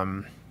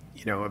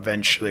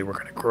eventually we're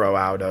going to grow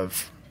out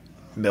of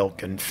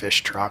milk and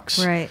fish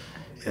trucks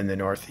in the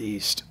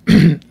Northeast.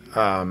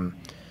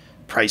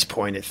 Price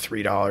point at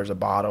 $3 a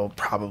bottle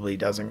probably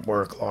doesn't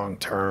work long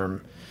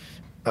term.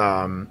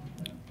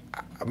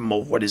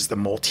 What is the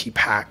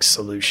multi-pack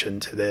solution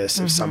to this?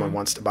 If someone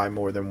wants to buy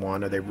more than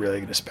one, are they really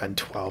going to spend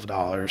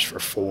 $12 for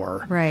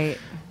 4? Right.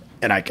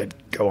 And I could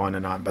go on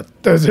and on, but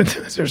those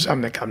are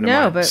some that come to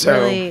mind. No, but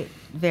really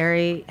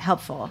very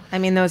helpful. I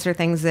mean, those are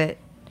things that,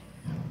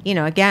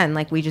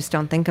 again, we just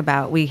don't think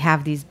about. We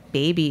have these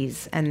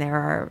babies, and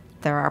there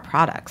are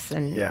products,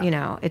 and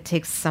it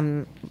takes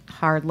some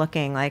hard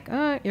looking,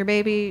 your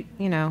baby,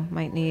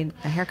 might need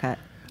a haircut.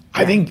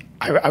 I think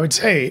I would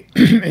say,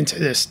 and to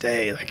this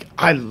day,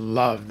 I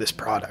love this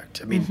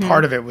product. I mean,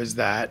 part of it was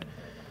that,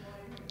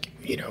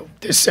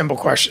 this simple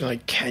question,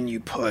 can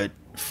you put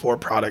 4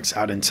 products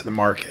out into the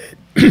market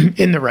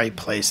in the right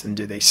place, and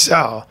do they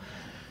sell?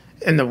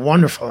 And the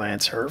wonderful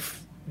answer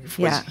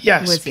was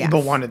yes.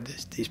 People wanted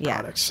these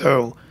products.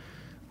 So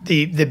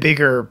the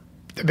bigger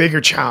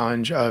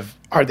challenge of,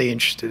 are they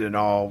interested at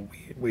all?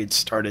 I'd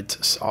started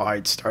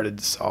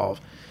to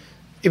solve.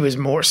 It was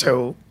more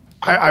so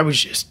I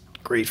was just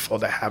grateful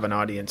to have an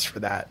audience for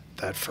that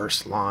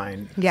first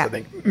line. Yeah. I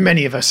think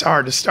many of us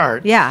are to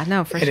start. Yeah,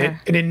 no, for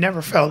sure. And it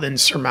never felt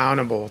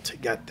insurmountable to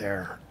get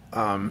there.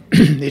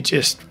 It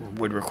just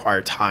would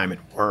require time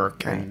and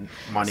work and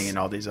money and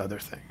all these other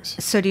things.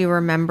 So do you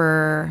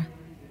remember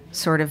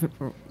sort of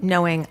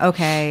knowing,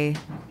 okay,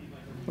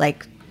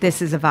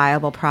 this is a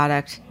viable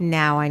product,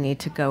 now I need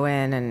to go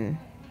in and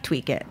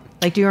tweak it?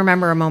 Like, do you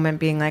remember a moment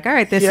being like, all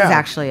right, this is Yeah.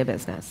 actually a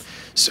business?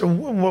 So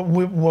what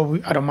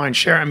we I don't mind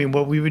sharing. I mean,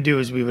 what we would do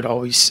is we would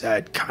always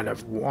set kind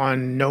of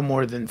no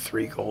more than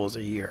 3 goals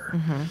a year,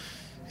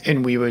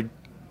 and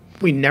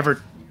we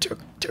never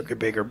took a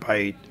bigger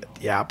bite at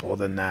the apple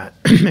than that,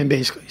 and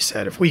basically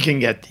said if we can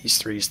get these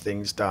 3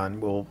 things done,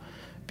 we'll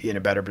be in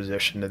a better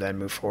position to then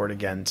move forward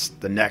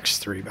against the next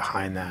 3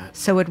 behind that.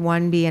 So would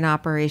one be in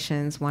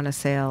operations, one a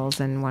sales,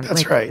 and one?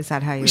 That's right. Is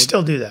that how you? We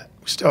still do that.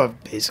 We still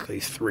have basically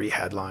 3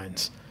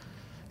 headlines.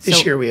 This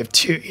So- year we have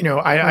 2. You know,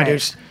 I Right.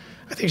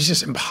 think it's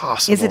just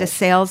impossible. Is it a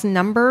sales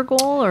number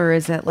goal, or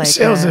is it like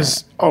Sales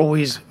is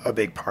always a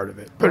big part of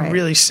it, but Right.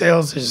 really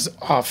sales is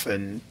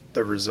often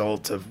the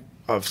result of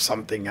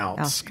something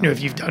else. You know,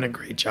 if you've done a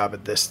great job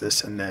at this,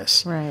 and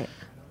this, right?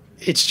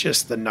 it's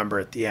just the number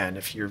at the end.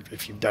 If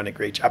you've done a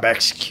great job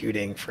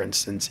executing, for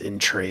instance, in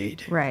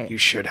trade, Right. you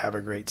should have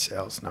a great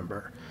sales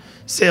number.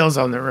 Sales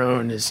on their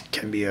own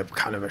can be a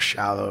kind of a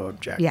shallow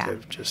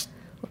objective, just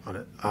on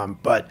it.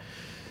 But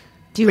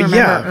Do you But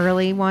remember yeah.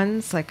 early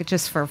ones? Like,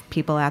 just for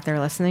people out there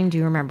listening, do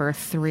you remember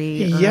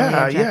 3 early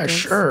yeah, objectives?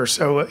 sure.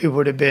 So it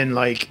would have been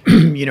like,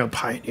 you know,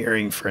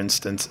 pioneering, for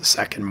instance, a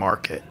second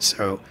market.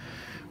 So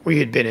we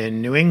had been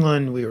in New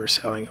England, we were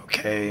selling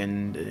okay,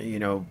 and, you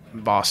know,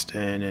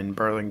 Boston and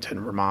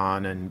Burlington,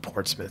 Vermont, and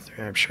Portsmouth, New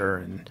Hampshire,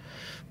 and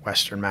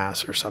Western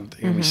Mass or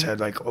something. And we said,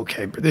 like,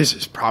 okay, but this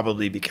is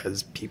probably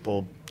because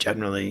people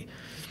generally,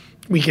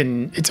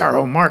 it's our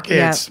home market.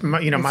 Yep. It's my,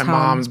 It's my home.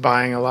 mom's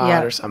buying a lot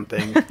Yep. or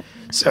something.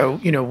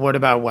 So, you know, what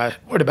about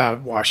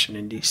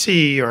Washington,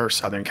 D.C. or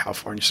Southern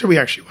California? So we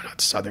actually went out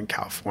to Southern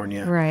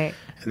California. Right.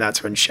 And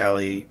that's when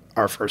Shelley,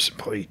 our first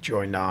employee,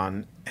 joined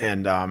on,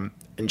 and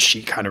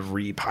she kind of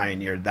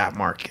re-pioneered that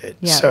market.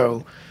 Yeah.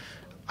 So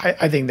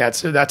I think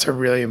that's a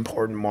really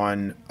important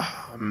one.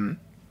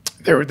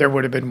 There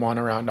would have been one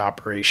around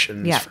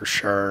operations Yeah. for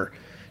sure.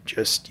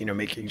 Just, you know,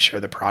 making sure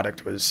the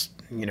product was,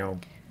 you know,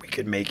 we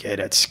could make it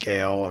at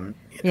scale. And,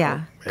 you know,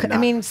 Yeah. and I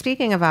mean,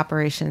 speaking of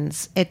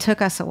operations, it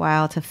took us a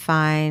while to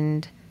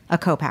find a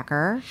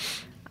co-packer.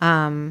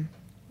 In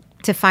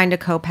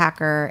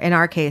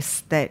our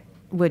case, that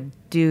would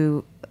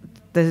do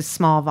the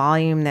small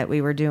volume that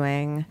we were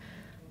doing,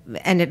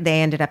 and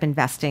they ended up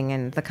investing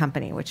in the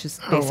company, which is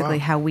basically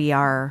wow. how we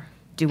are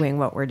doing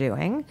what we're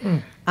doing.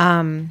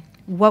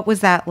 What was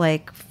that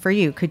like for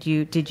you?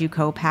 Did you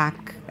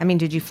co-pack? I mean,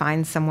 did you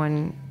find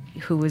someone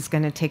who was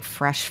going to take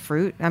fresh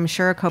fruit? I'm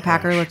sure a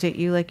co-packer looked at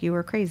you like you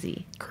were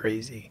crazy.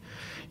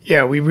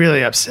 Yeah, we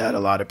really upset a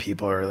lot of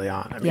people early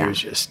on. I mean, Yeah. it was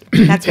just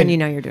That's when you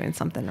know you're doing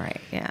something right.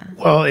 Yeah.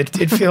 Well, it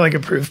did feel like a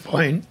proof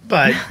point,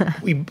 but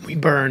we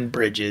burned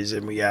bridges,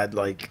 and we had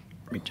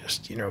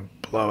just, you know,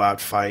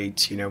 blowout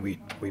fights. You know,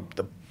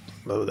 the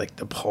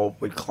pulp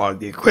would clog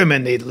the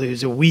equipment. They'd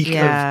lose a week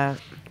Yeah.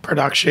 of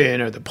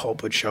production, or the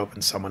pulp would show up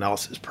in someone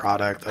else's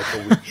product, like a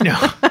week, you know,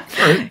 or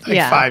like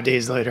Yeah. 5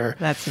 days later.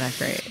 That's not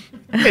great.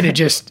 And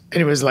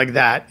it was like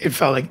that. It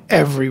felt like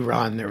every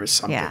run there was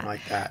something Yeah.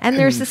 like that. And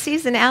there's the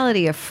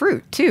seasonality of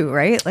fruit too,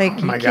 right? Like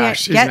Oh my you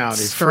gosh, can't get seasonality of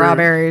fruit.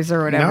 strawberries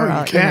or whatever. No,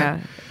 you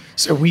can't.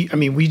 So we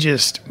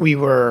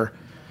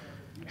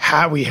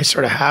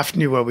sort of half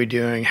knew what we were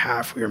doing,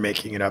 half we were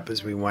making it up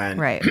as we went.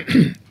 Right.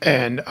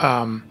 And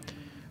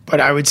but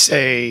I would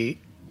say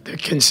the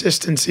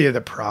consistency of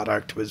the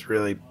product was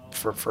really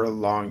for a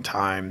long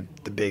time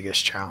the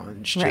biggest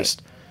challenge. Right.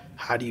 Just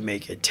how do you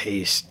make it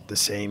taste the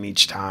same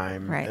each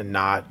time, Right. and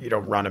you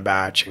don't run a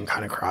batch and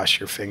kind of cross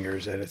your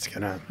fingers that it's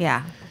gonna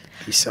Yeah.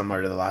 be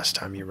similar to the last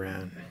time you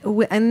ran.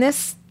 In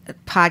this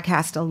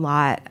podcast a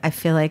lot, I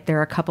feel like there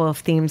are a couple of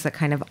themes that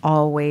kind of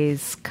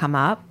always come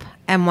up.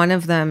 And one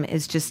of them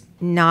is just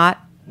not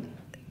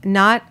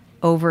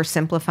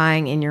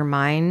oversimplifying in your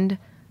mind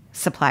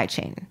supply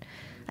chain.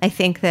 I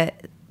think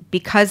that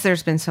because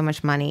there's been so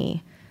much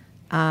money,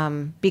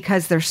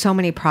 because there's so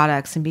many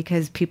products, and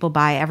because people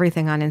buy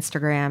everything on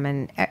Instagram,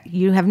 and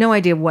you have no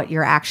idea what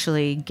you're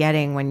actually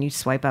getting when you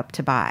swipe up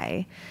to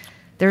buy.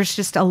 There's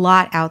just a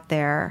lot out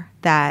there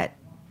that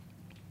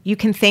you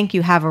can think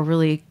you have a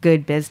really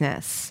good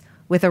business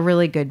with a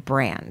really good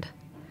brand.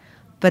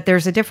 But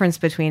there's a difference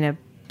between a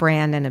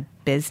brand and a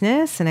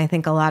business. And I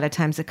think a lot of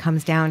times it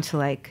comes down to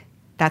like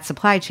that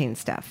supply chain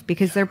stuff,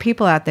 because there are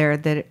people out there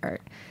that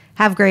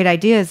have great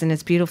ideas and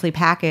it's beautifully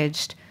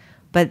packaged,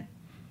 but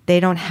they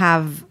don't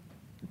have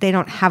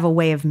a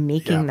way of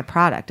making the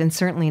product, and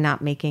certainly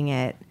not making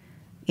it,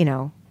 you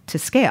know, to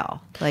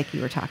scale like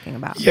you were talking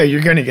about. Yeah,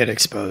 you're going to get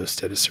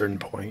exposed at a certain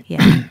point.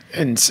 Yeah.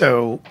 And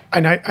so,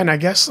 and I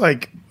guess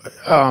like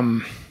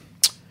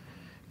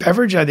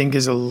beverage, I think,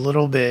 is a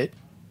little bit,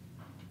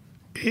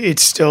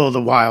 it's still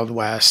the Wild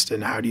West,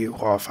 and how do you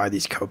qualify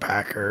these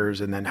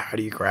co-packers, and then how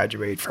do you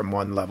graduate from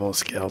one level of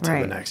scale to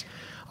Right. the next?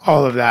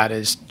 All of that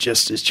is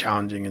just as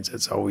challenging as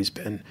it's always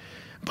been.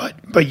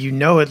 But you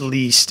know, at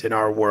least in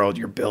our world,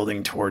 you're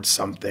building towards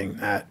something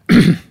that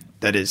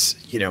that is,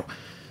 you know,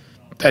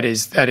 that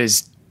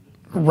is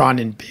run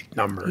in big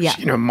numbers. Yeah.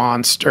 You know,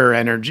 Monster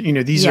Energy. You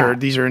know, these Yeah. are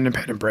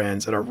independent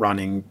brands that are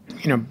running,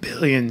 you know,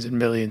 billions and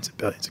millions and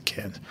billions of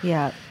cans.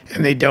 Yeah.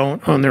 And they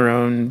don't own their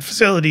own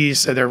facilities,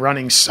 so they're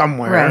running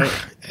somewhere, Right.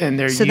 and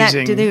they're So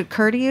using. did it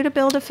occur to you to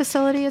build a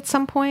facility at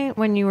some point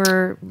when you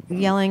were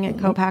yelling at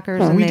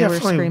co-packers and we they were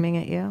definitely- screaming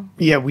at you?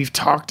 Yeah, we've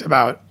talked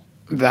about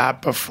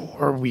that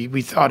before.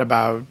 We thought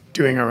about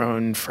doing our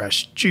own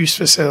fresh juice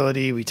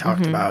facility. We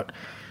talked about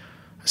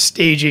a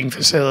staging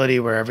facility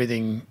where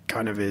everything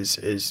kind of is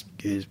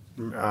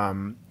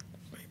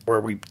where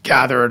we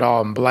gather it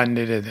all and blend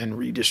it and then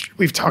redistribute.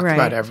 We've talked Right.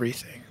 about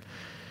everything.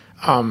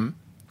 And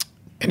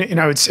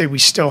I would say we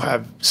still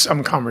have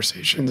some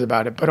conversations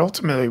about it, but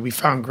ultimately we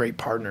found great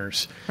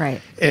partners.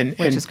 Right. Which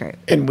is great.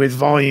 And with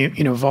volume,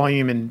 you know,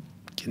 volume in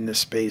this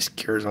space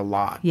cures a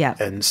lot. Yeah.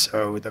 And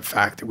so the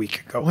fact that we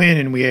could go in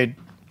and we had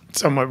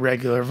somewhat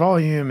regular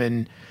volume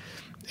and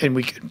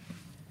we could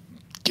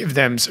give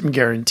them some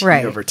guarantee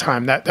Right. over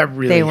time, that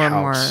really They were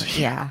helps.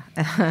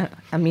 more,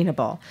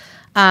 amenable.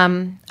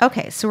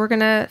 Okay, so we're going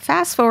to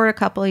fast forward a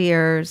couple of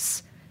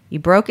years. You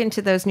broke into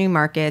those new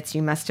markets.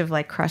 You must have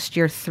like crushed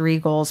your 3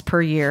 goals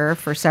per year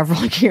for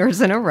several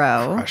years in a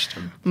row. Crushed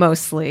 'em.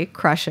 Mostly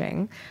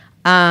crushing.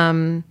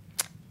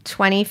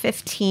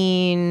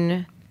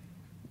 2015,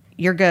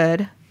 you're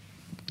good.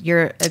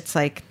 It's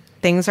like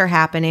things are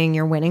happening.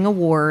 You're winning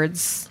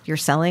awards. You're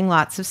selling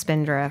lots of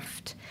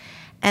Spindrift.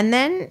 And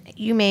then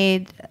you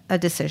made a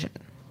decision.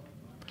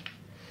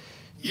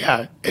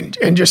 Yeah.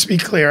 And just to be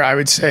clear, I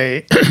would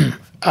say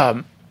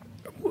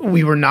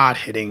we were not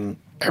hitting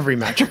every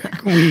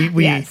metric. We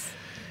Yes.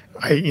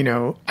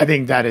 I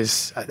think that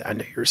is, I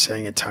know you're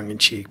saying it tongue in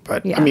cheek,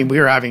 but Yeah. I mean, we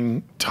were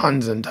having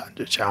tons and tons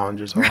of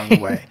challenges along the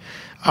way.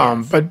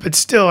 But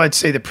still, I'd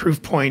say the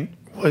proof point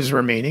was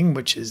remaining,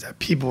 which is that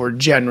people were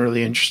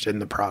generally interested in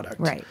the product.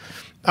 Right.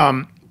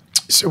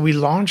 So we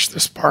launched the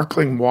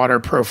sparkling water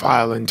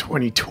profile in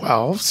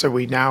 2012. So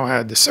we now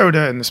had the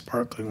soda and the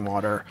sparkling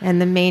water,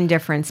 And the main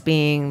difference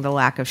being the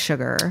lack of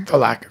sugar. the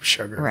lack of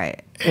sugar.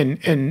 Right.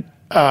 And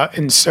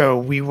so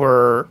we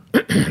were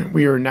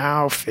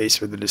now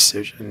faced with a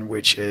decision,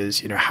 which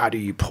is, you know, how do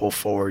you pull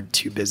forward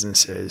 2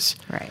 businesses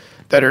Right.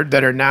 that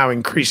are now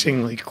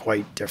increasingly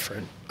quite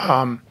different?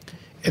 And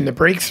the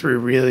breakthrough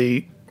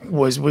really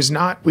was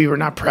not, we were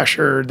not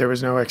pressured. There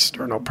was no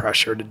external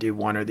pressure to do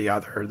one or the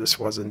other. This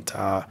wasn't,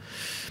 a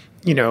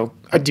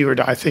do or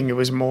die thing. It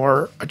was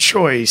more a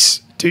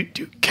choice.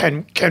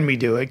 Can we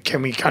do it?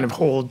 Can we kind of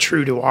hold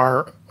true to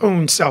our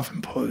own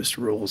self-imposed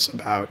rules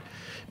about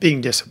being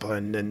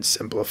disciplined and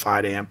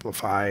simplify to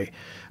amplify?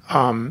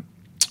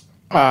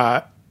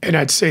 And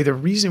I'd say the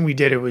reason we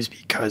did it was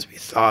because we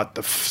thought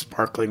the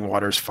sparkling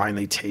waters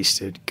finally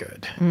tasted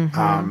good.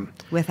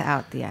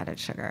 Without the added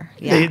sugar.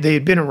 Yeah. They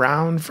had been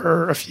around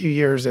for a few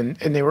years and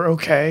they were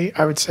okay,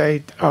 I would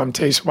say,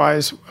 taste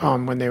wise,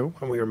 when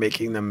we were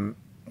making them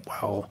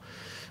well.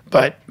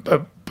 But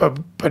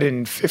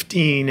in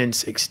 15 and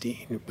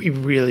 16, we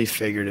really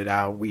figured it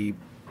out. We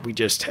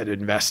just had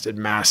invested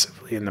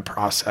massively in the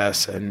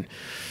process and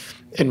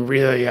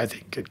really, I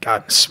think, had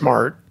gotten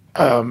smart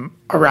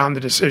around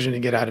the decision to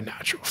get out of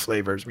natural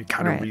flavors. We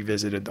kind of Right.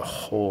 revisited the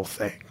whole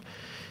thing.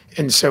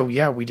 And so,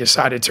 yeah, we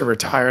decided to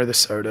retire the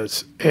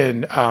sodas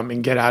and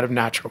get out of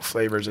natural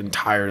flavors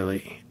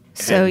entirely.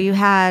 So And you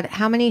had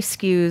how many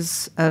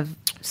SKUs of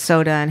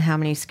soda and how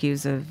many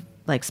SKUs of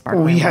like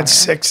sparkling we had water?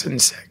 6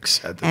 and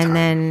 6 at the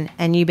time.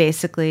 And you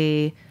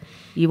basically,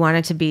 you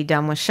wanted to be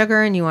done with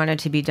sugar and you wanted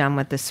to be done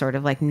with this sort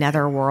of like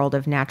netherworld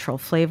of natural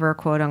flavor,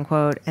 quote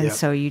unquote. And Yep.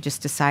 so you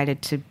just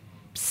decided to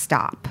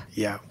stop.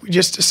 Yeah, we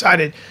just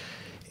decided,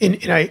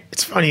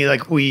 it's funny,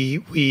 like we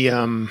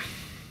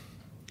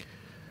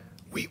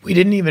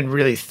didn't even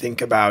really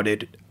think about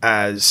it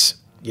as,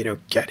 you know,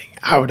 getting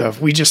out of.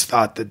 We just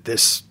thought that the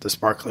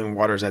sparkling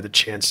waters had the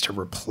chance to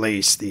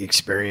replace the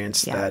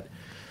experience Yeah.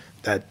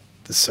 that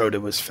the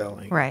soda was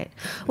filling. Right.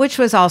 Which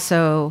was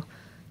also,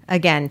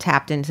 again,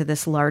 tapped into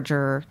this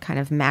larger kind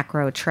of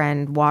macro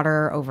trend.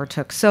 Water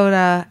overtook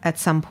soda at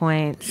some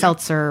point.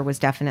 Seltzer was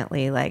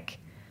definitely like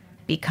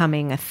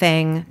becoming a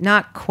thing.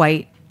 Not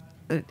quite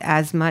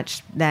as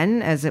much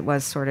then as it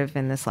was sort of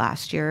in this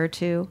last year or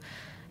two.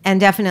 And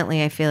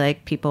definitely I feel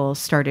like people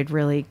started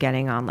really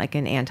getting on like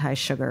an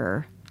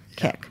anti-sugar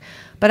kick.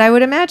 But I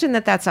would imagine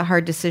that that's a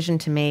hard decision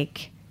to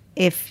make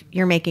if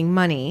you're making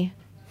money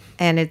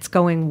and it's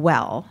going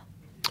well.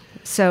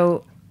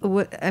 So,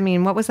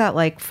 what was that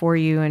like for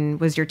you? And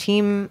was your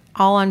team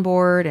all on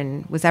board?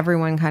 And was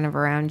everyone kind of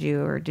around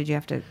you? Or did you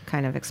have to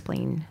kind of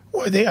explain?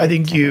 Well, I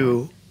think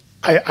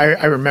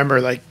I remember,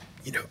 like,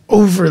 you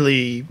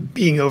know,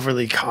 being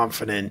overly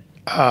confident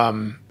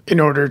in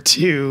order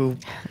to,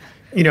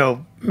 you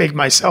know, make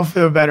myself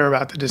feel better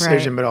about the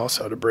decision, Right. but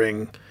also to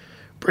bring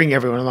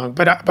everyone along.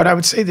 But I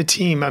would say the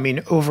team, I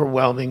mean,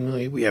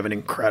 overwhelmingly, we have an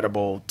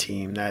incredible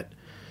team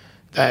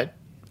that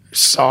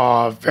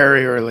saw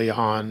very early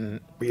on,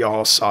 we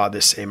all saw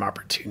the same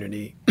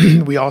opportunity.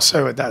 We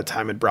also at that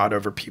time had brought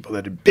over people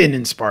that had been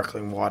in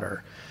sparkling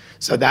water.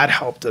 So that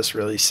helped us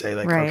really say,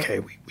 like, Right. okay,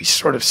 we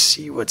sort of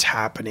see what's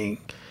happening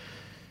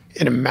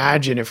and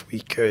imagine if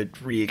we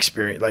could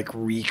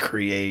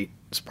recreate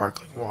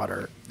sparkling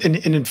water. And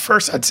at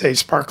first I'd say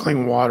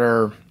sparkling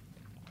water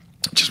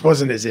just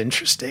wasn't as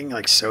interesting.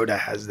 Like soda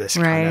has this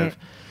kind of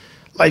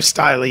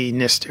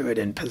lifestyle-ness to it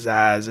and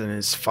pizzazz and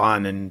is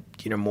fun and,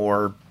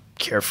 more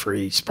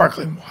carefree.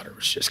 Sparkling water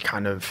was just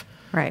kind of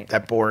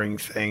that boring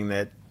thing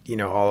that,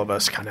 all of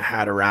us kind of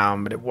had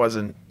around, but it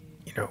wasn't,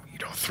 you don't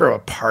throw a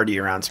party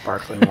around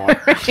sparkling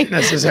water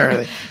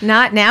necessarily.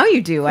 Not now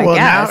you do, I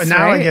guess.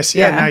 Now right? I guess,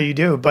 now you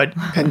do. But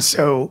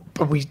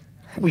we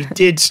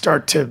did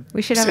start to.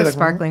 We should have a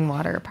sparkling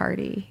water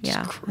party.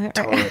 Yeah.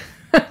 Totally.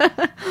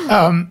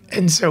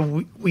 And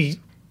so we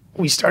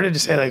started to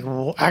say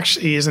well,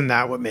 actually, isn't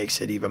that what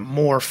makes it even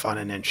more fun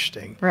and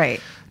interesting?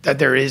 Right. That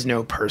there is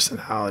no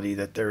personality,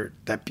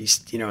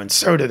 in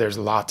soda, there's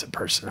lots of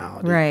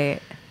personality. Right.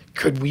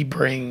 Could we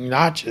bring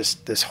not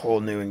just this whole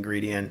new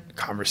ingredient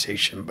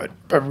conversation, but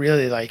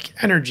really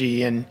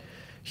energy and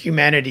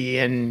humanity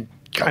and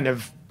kind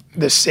of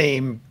the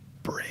same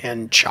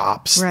brand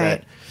chops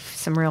right.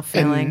 Some real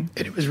feeling.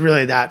 And it was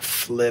really that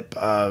flip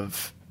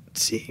of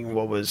seeing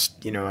what was,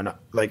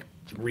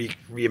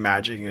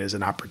 reimagining it as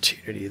an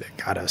opportunity that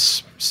got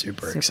us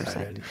super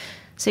excited.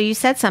 So you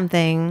said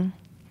something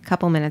a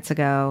couple minutes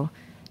ago,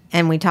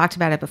 and we talked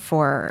about it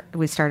before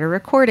we started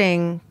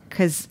recording,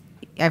 because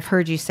I've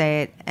heard you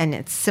say it, and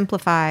it's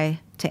simplify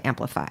to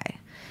amplify.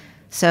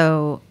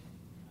 So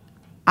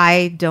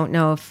I don't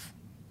know if,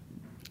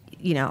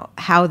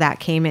 how that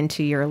came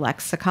into your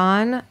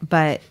lexicon,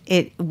 but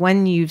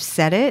when you've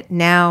said it,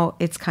 now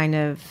it's kind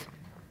of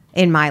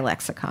in my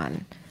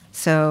lexicon.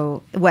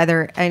 So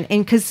and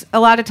because a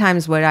lot of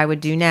times what I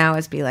would do now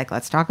is be like,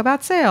 let's talk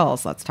about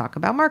sales, let's talk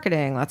about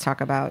marketing, let's talk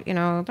about,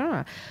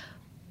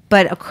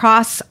 but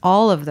across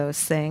all of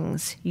those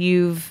things,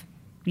 you've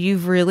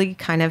really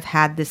kind of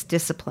had this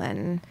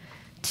discipline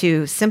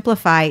to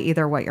simplify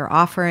either what you're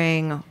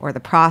offering or the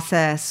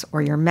process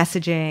or your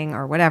messaging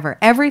or whatever.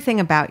 Everything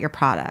about your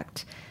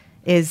product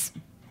is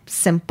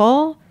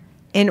simple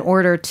in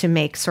order to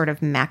make sort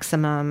of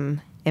maximum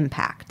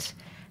impact.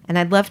 And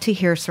I'd love to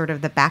hear sort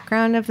of the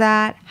background of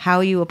that,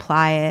 how you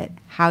apply it,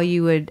 how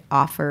you would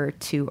offer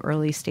to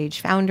early stage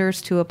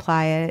founders to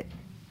apply it.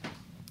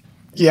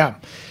 Yeah.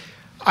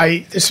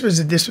 This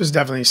was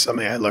definitely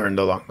something I learned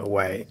along the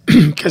way,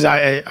 because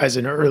as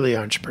an early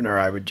entrepreneur,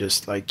 I would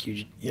just I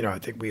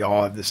think we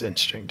all have this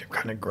instinct of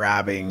kind of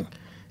grabbing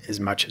as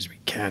much as we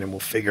can, and we'll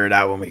figure it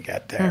out when we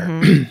get there.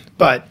 Mm-hmm.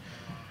 But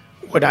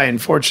what I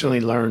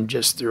unfortunately learned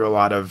just through a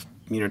lot of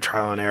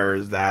trial and error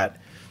is that,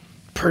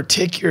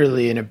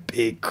 particularly in a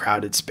big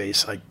crowded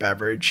space like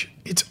beverage,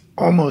 it's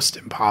almost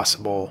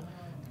impossible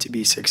to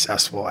be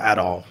successful at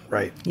all,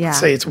 right? Yeah.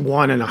 Let's say it's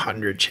 1 in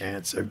 100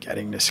 chance of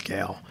getting to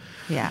scale.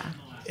 Yeah.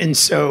 And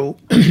so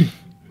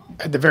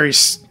at the very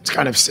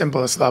kind of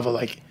simplest level,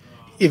 if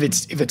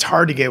it's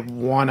hard to get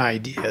one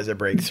idea as a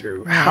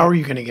breakthrough, how are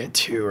you going to get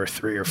 2 or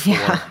 3 or 4?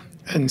 Yeah.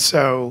 And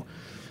so,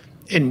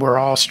 we're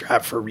all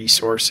strapped for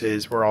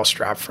resources. We're all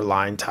strapped for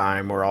line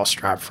time. We're all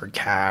strapped for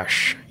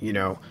cash,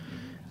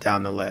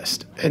 down the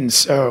list. And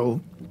so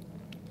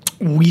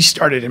we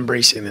started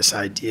embracing this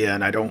idea,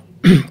 and I don't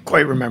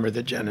quite remember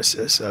the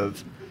genesis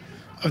of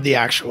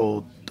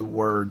the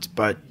words,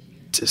 but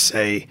to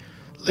say,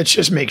 let's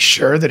just make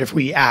sure that if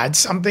we add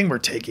something, we're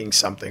taking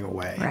something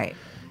away. Right.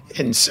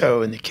 And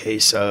so in the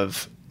case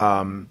of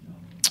whether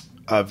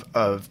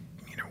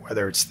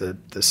it's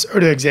the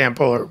soda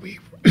example, or we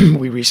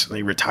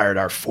recently retired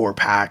our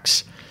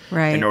 4-packs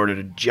in order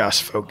to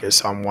just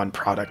focus on one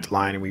product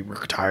line, and we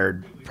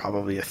retired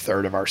probably a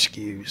third of our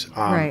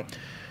SKUs.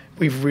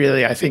 We've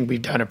really, I think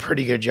we've done a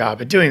pretty good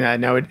job at doing that.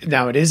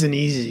 Now it isn't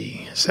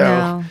easy.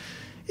 So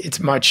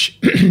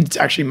it's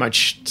actually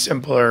much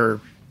simpler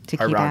to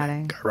keep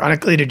adding.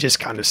 Ironically, to just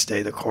kind of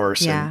stay the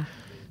course and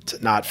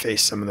to not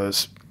face some of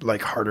those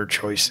harder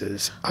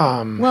choices.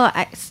 Well,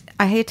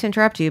 I hate to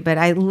interrupt you, but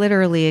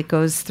it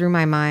goes through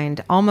my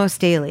mind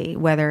almost daily,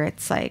 whether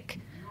it's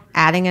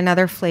adding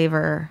another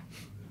flavor,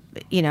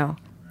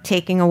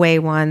 taking away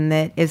one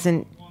that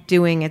isn't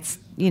doing its,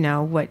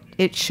 what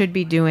it should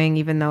be doing,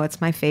 even though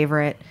it's my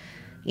favorite,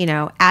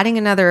 adding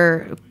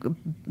another,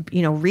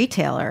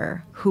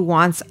 retailer who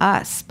wants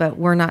us, but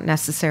we're not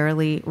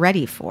necessarily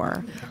ready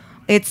for. Yeah.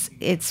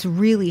 It's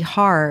really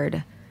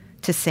hard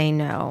to say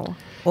no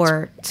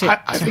or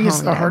to I think it's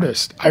the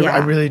hardest. I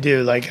really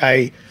do.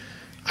 I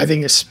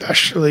think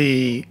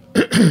especially,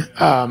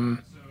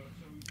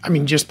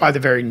 just by the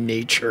very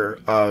nature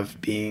of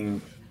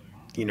being,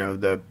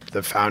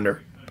 the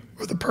founder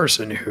or the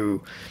person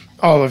who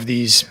all of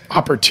these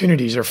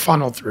opportunities are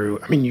funneled through.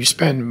 You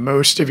spend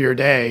most of your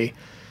day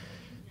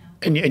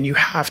and you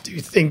have to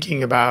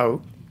thinking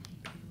about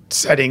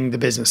setting the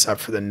business up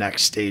for the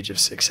next stage of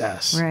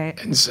success. Right.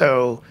 And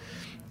so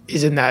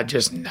isn't that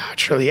just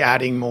naturally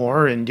adding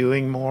more and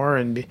doing more?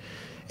 And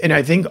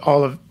I think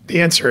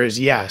the answer is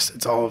yes,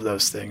 it's all of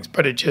those things,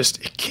 but it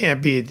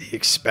can't be at the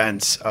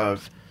expense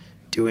of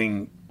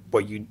doing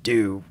what you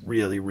do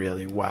really,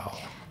 really well.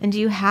 And do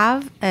you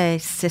have a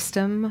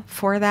system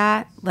for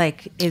that?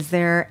 Like, is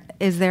there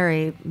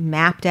a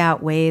mapped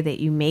out way that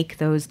you make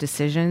those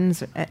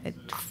decisions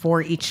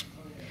for each?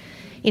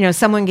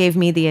 Someone gave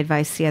me the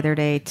advice the other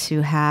day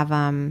to have,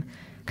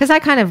 because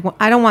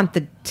I don't want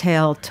the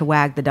tail to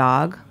wag the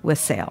dog with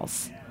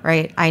sales,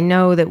 right? I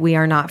know that we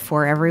are not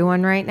for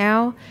everyone right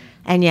now.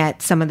 And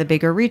yet some of the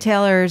bigger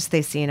retailers,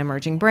 they see an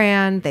emerging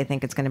brand, they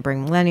think it's going to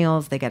bring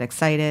millennials, they get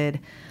excited.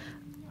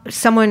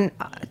 Someone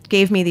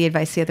gave me the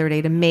advice the other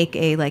day to make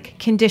a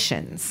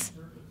conditions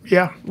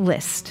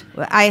list.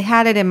 I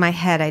had it in my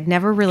head. I'd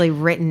never really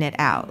written it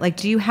out.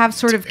 Do you have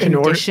sort of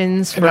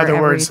conditions for everything? In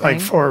other words,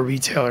 for a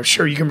retailer,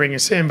 sure, you can bring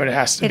us in, but it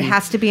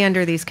has to be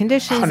under these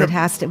conditions.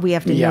 We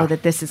have to know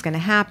that this is going to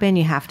happen.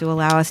 You have to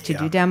allow us to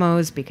do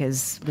demos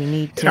because we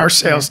need to. And our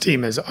sales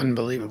team is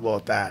unbelievable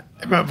at that.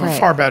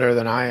 Far better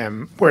than I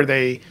am,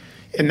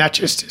 and that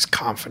just is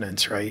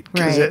confidence, right?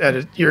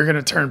 Because you're going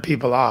to turn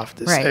people off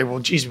to say, well,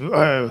 geez,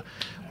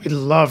 we'd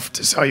love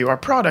to sell you our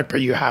product, but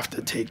you have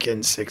to take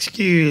in 6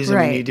 SKUs and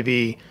we need to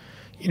be,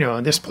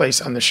 in this place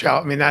on the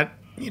shelf. I mean,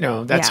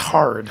 that's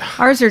hard.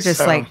 Ours are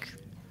just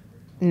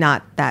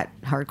not that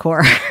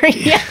hardcore.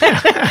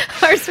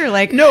 Ours are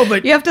no,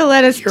 but you have to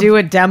let us do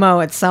a demo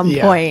at some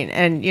point.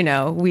 And,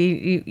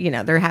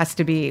 there has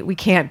to be, we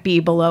can't be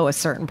below a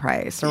certain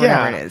price or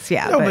whatever it is.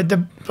 Yeah. No,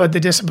 but the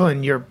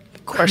discipline, your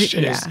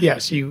question is,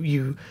 yes,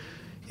 you,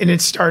 and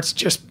it starts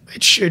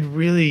it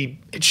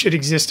should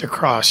exist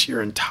across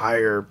your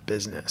entire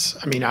business.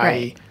 I mean,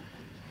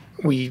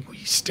 we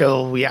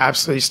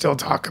absolutely still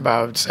talk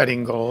about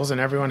setting goals,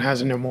 and everyone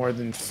has no more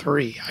than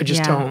 3. I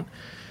just don't,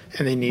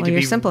 and they need to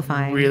be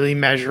simplifying. Really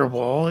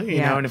measurable,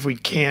 you know, and if we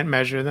can't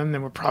measure them,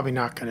 then we're probably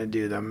not going to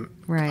do them.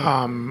 Right.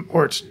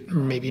 Or it's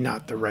maybe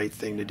not the right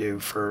thing to do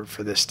for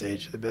this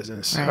stage of the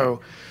business. Right.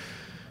 So,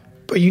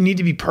 but you need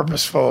to be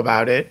purposeful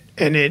about it,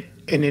 and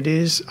it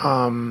is,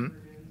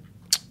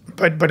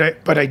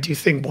 but I do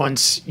think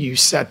once you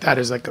set that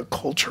as a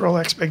cultural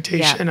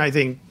expectation, I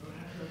think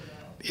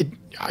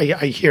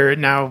I hear it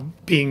now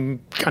being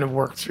kind of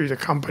worked through the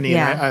company.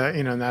 Yeah.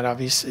 And that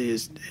obviously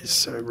is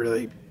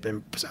really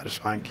been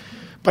satisfying.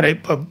 But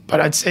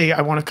I'd say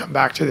I want to come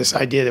back to this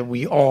idea that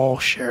we all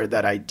share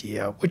that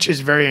idea, which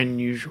is very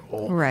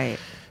unusual. Right.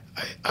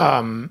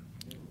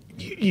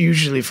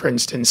 Usually, for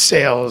instance,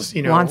 sales,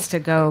 wants to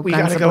go. We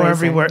got to go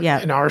everywhere. Yeah.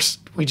 And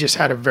we just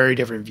had a very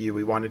different view.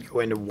 We wanted to go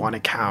into one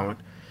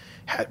account.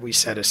 We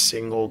set a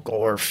single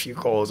goal or a few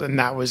goals, and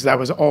that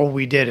was all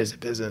we did as a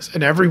business,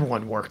 and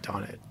everyone worked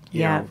on it.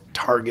 You know,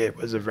 Target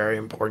was a very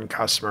important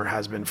customer,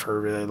 has been for a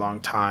really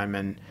long time,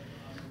 and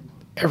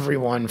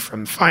everyone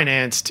from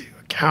finance to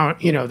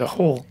account, the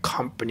whole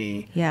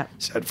company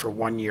said for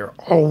 1 year,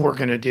 all we're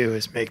going to do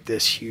is make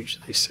this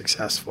hugely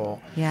successful.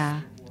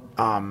 Yeah.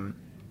 And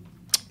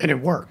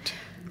it worked.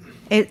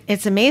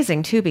 It's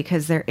amazing too,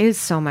 because there is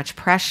so much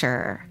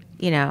pressure.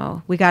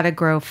 We got to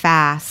grow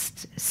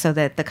fast so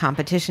that the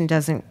competition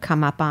doesn't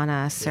come up on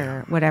us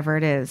or whatever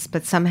it is.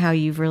 But somehow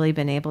you've really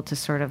been able to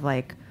sort of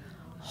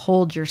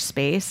hold your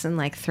space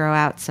and throw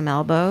out some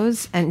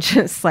elbows and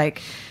just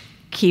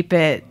keep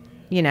it,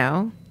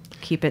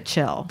 keep it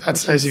chill.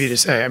 That's nice of you to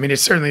say. I mean, it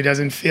certainly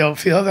doesn't feel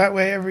that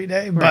way every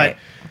day, but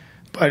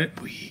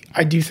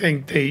I do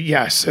think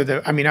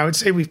I would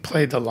say we've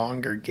played the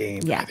longer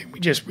game. Yeah. I think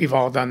we've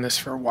all done this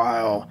for a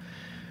while.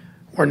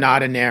 We're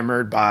not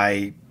enamored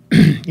by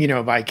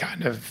by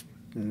kind of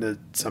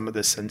some of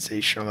the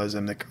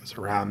sensationalism that goes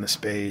around the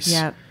space.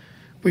 Yep.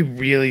 We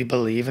really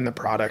believe in the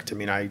product. I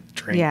mean, I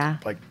drink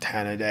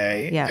 10 a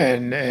day,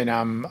 and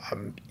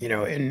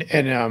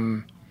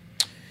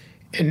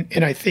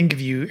I think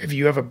if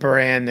you have a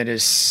brand that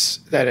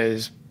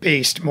is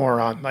based more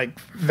on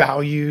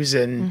values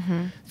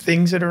and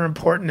things that are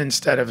important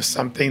instead of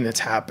something that's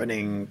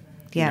happening,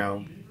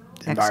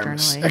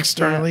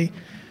 externally,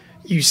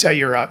 you set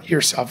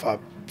yourself up.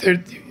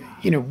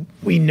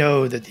 We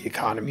know that the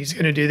economy is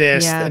going to do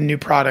this. The new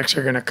products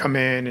are going to come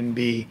in and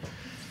be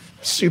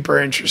super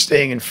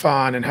interesting and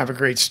fun and have a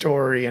great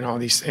story and all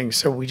these things.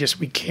 So we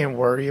can't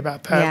worry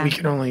about that. Yeah. We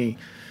can only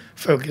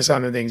focus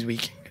on the things we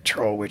can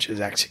control, which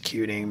is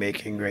executing,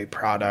 making great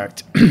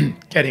product,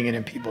 getting it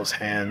in people's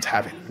hands,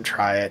 having them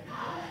try it.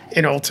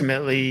 And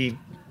ultimately,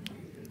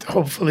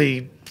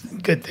 hopefully,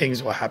 good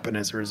things will happen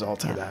as a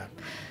result of that.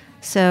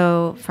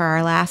 So for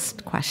our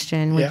last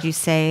question, would you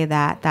say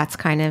that that's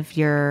kind of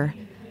your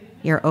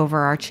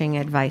overarching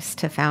advice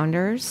to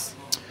founders?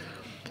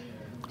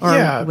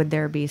 Or would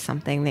there be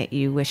something that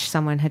you wish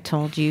someone had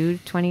told you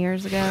 20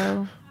 years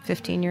ago,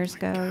 15 years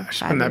ago?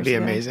 Gosh, wouldn't that be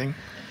amazing?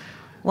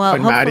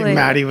 Well, when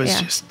Maddie was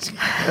just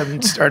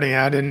starting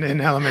out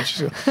in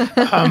elementary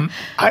school.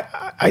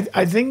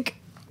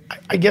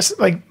 I guess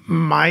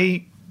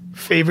my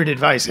favorite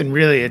advice, and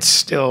really it's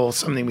still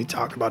something we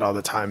talk about all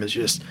the time, is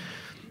just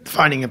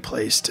finding a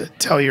place to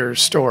tell your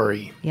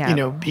story.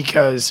 Yeah.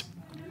 Because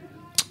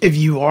if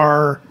you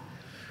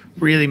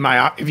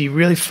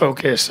really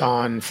focus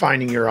on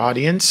finding your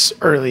audience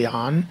early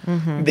on,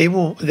 they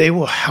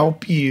will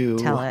help you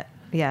tell it.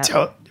 Yeah.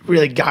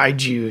 really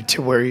guide you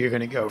to where you're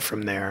going to go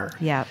from there.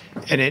 Yeah.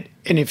 And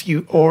if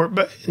you,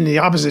 but in the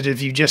opposite,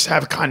 if you just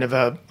have kind of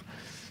a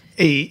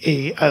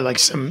like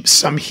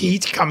some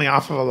heat coming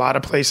off of a lot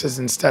of places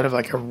instead of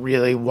like a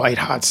really white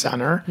hot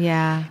center,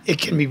 it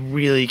can be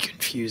really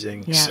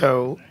confusing. Yeah.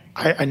 So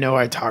I know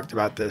I talked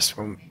about this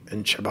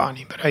in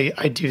Chobani, but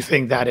I do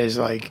think that is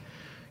like,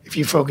 if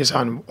you focus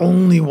on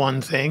only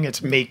one thing,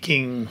 it's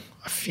making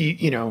a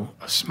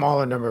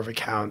smaller number of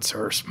accounts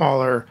or a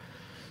smaller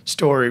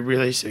story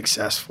really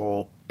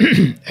successful,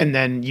 and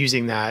then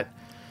using the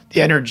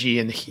energy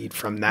and the heat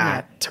from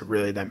that to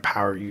really then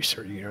power you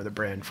the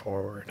brand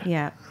forward.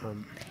 Yeah.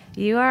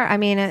 You are, I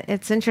mean,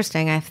 it's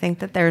interesting. I think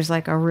that there's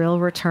like a real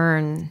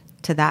return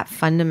to that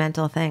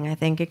fundamental thing. I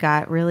think it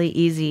got really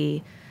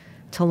easy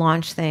to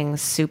launch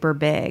things super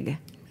big.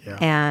 Yeah.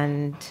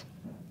 And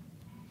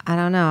I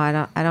don't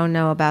know. I don't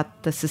know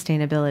about the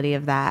sustainability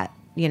of that,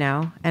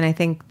 and I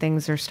think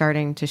things are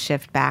starting to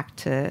shift back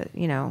to,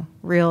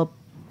 real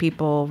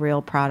people,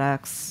 real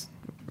products,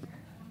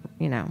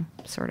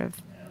 sort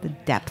of the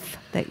depth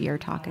that you're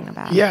talking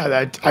about.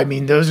 Yeah,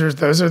 those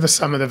are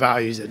some of the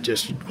values that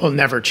just will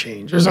never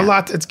change. There's a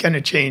lot that's going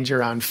to change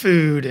around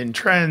food and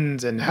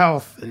trends and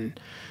health,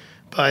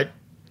 but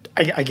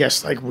I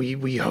guess like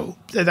we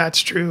hope that that's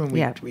true, and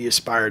we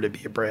aspire to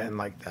be a brand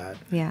like that.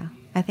 Yeah,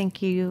 I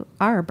think you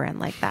are a brand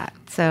like that.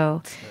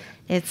 So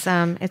it's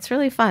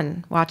really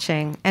fun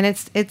watching, and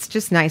it's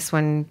just nice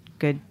when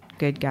good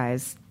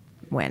guys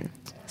win.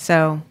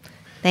 So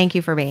thank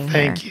you for being here.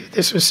 Thank you.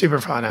 This was super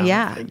fun, Alan.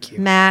 Yeah. Thank you.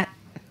 Matt,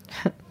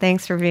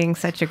 thanks for being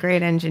such a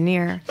great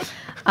engineer.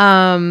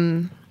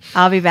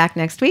 I'll be back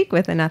next week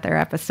with another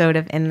episode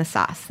of In the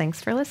Sauce.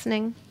 Thanks for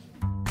listening.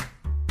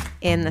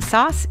 In the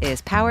Sauce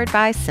is powered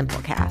by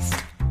Simplecast.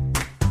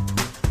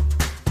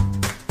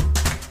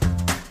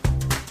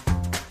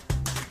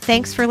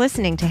 Thanks for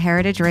listening to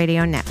Heritage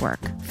Radio Network,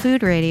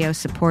 food radio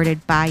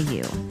supported by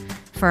you.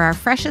 For our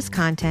freshest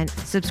content,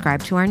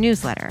 subscribe to our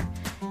newsletter.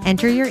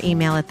 Enter your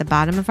email at the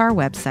bottom of our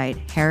website,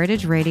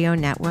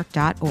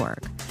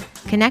 heritageradionetwork.org.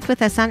 Connect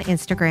with us on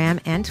Instagram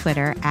and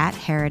Twitter at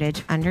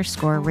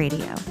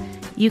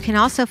 @heritage_radio. You can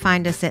also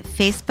find us at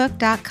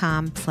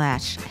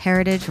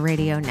facebook.com/Heritage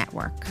Radio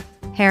Network.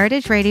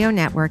 Heritage Radio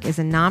Network is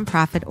a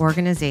nonprofit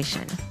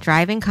organization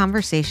driving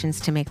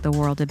conversations to make the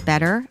world a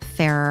better,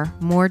 fairer,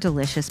 more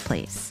delicious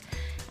place.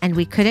 And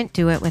we couldn't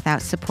do it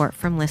without support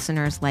from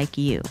listeners like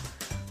you.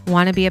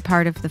 Want to be a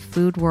part of the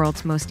food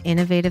world's most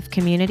innovative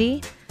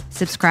community?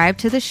 Subscribe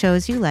to the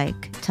shows you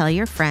like, tell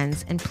your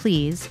friends, and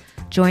please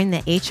join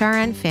the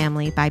HRN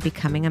family by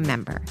becoming a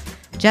member.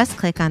 Just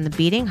click on the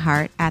beating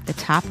heart at the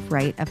top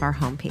right of our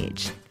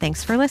homepage.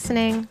 Thanks for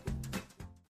listening.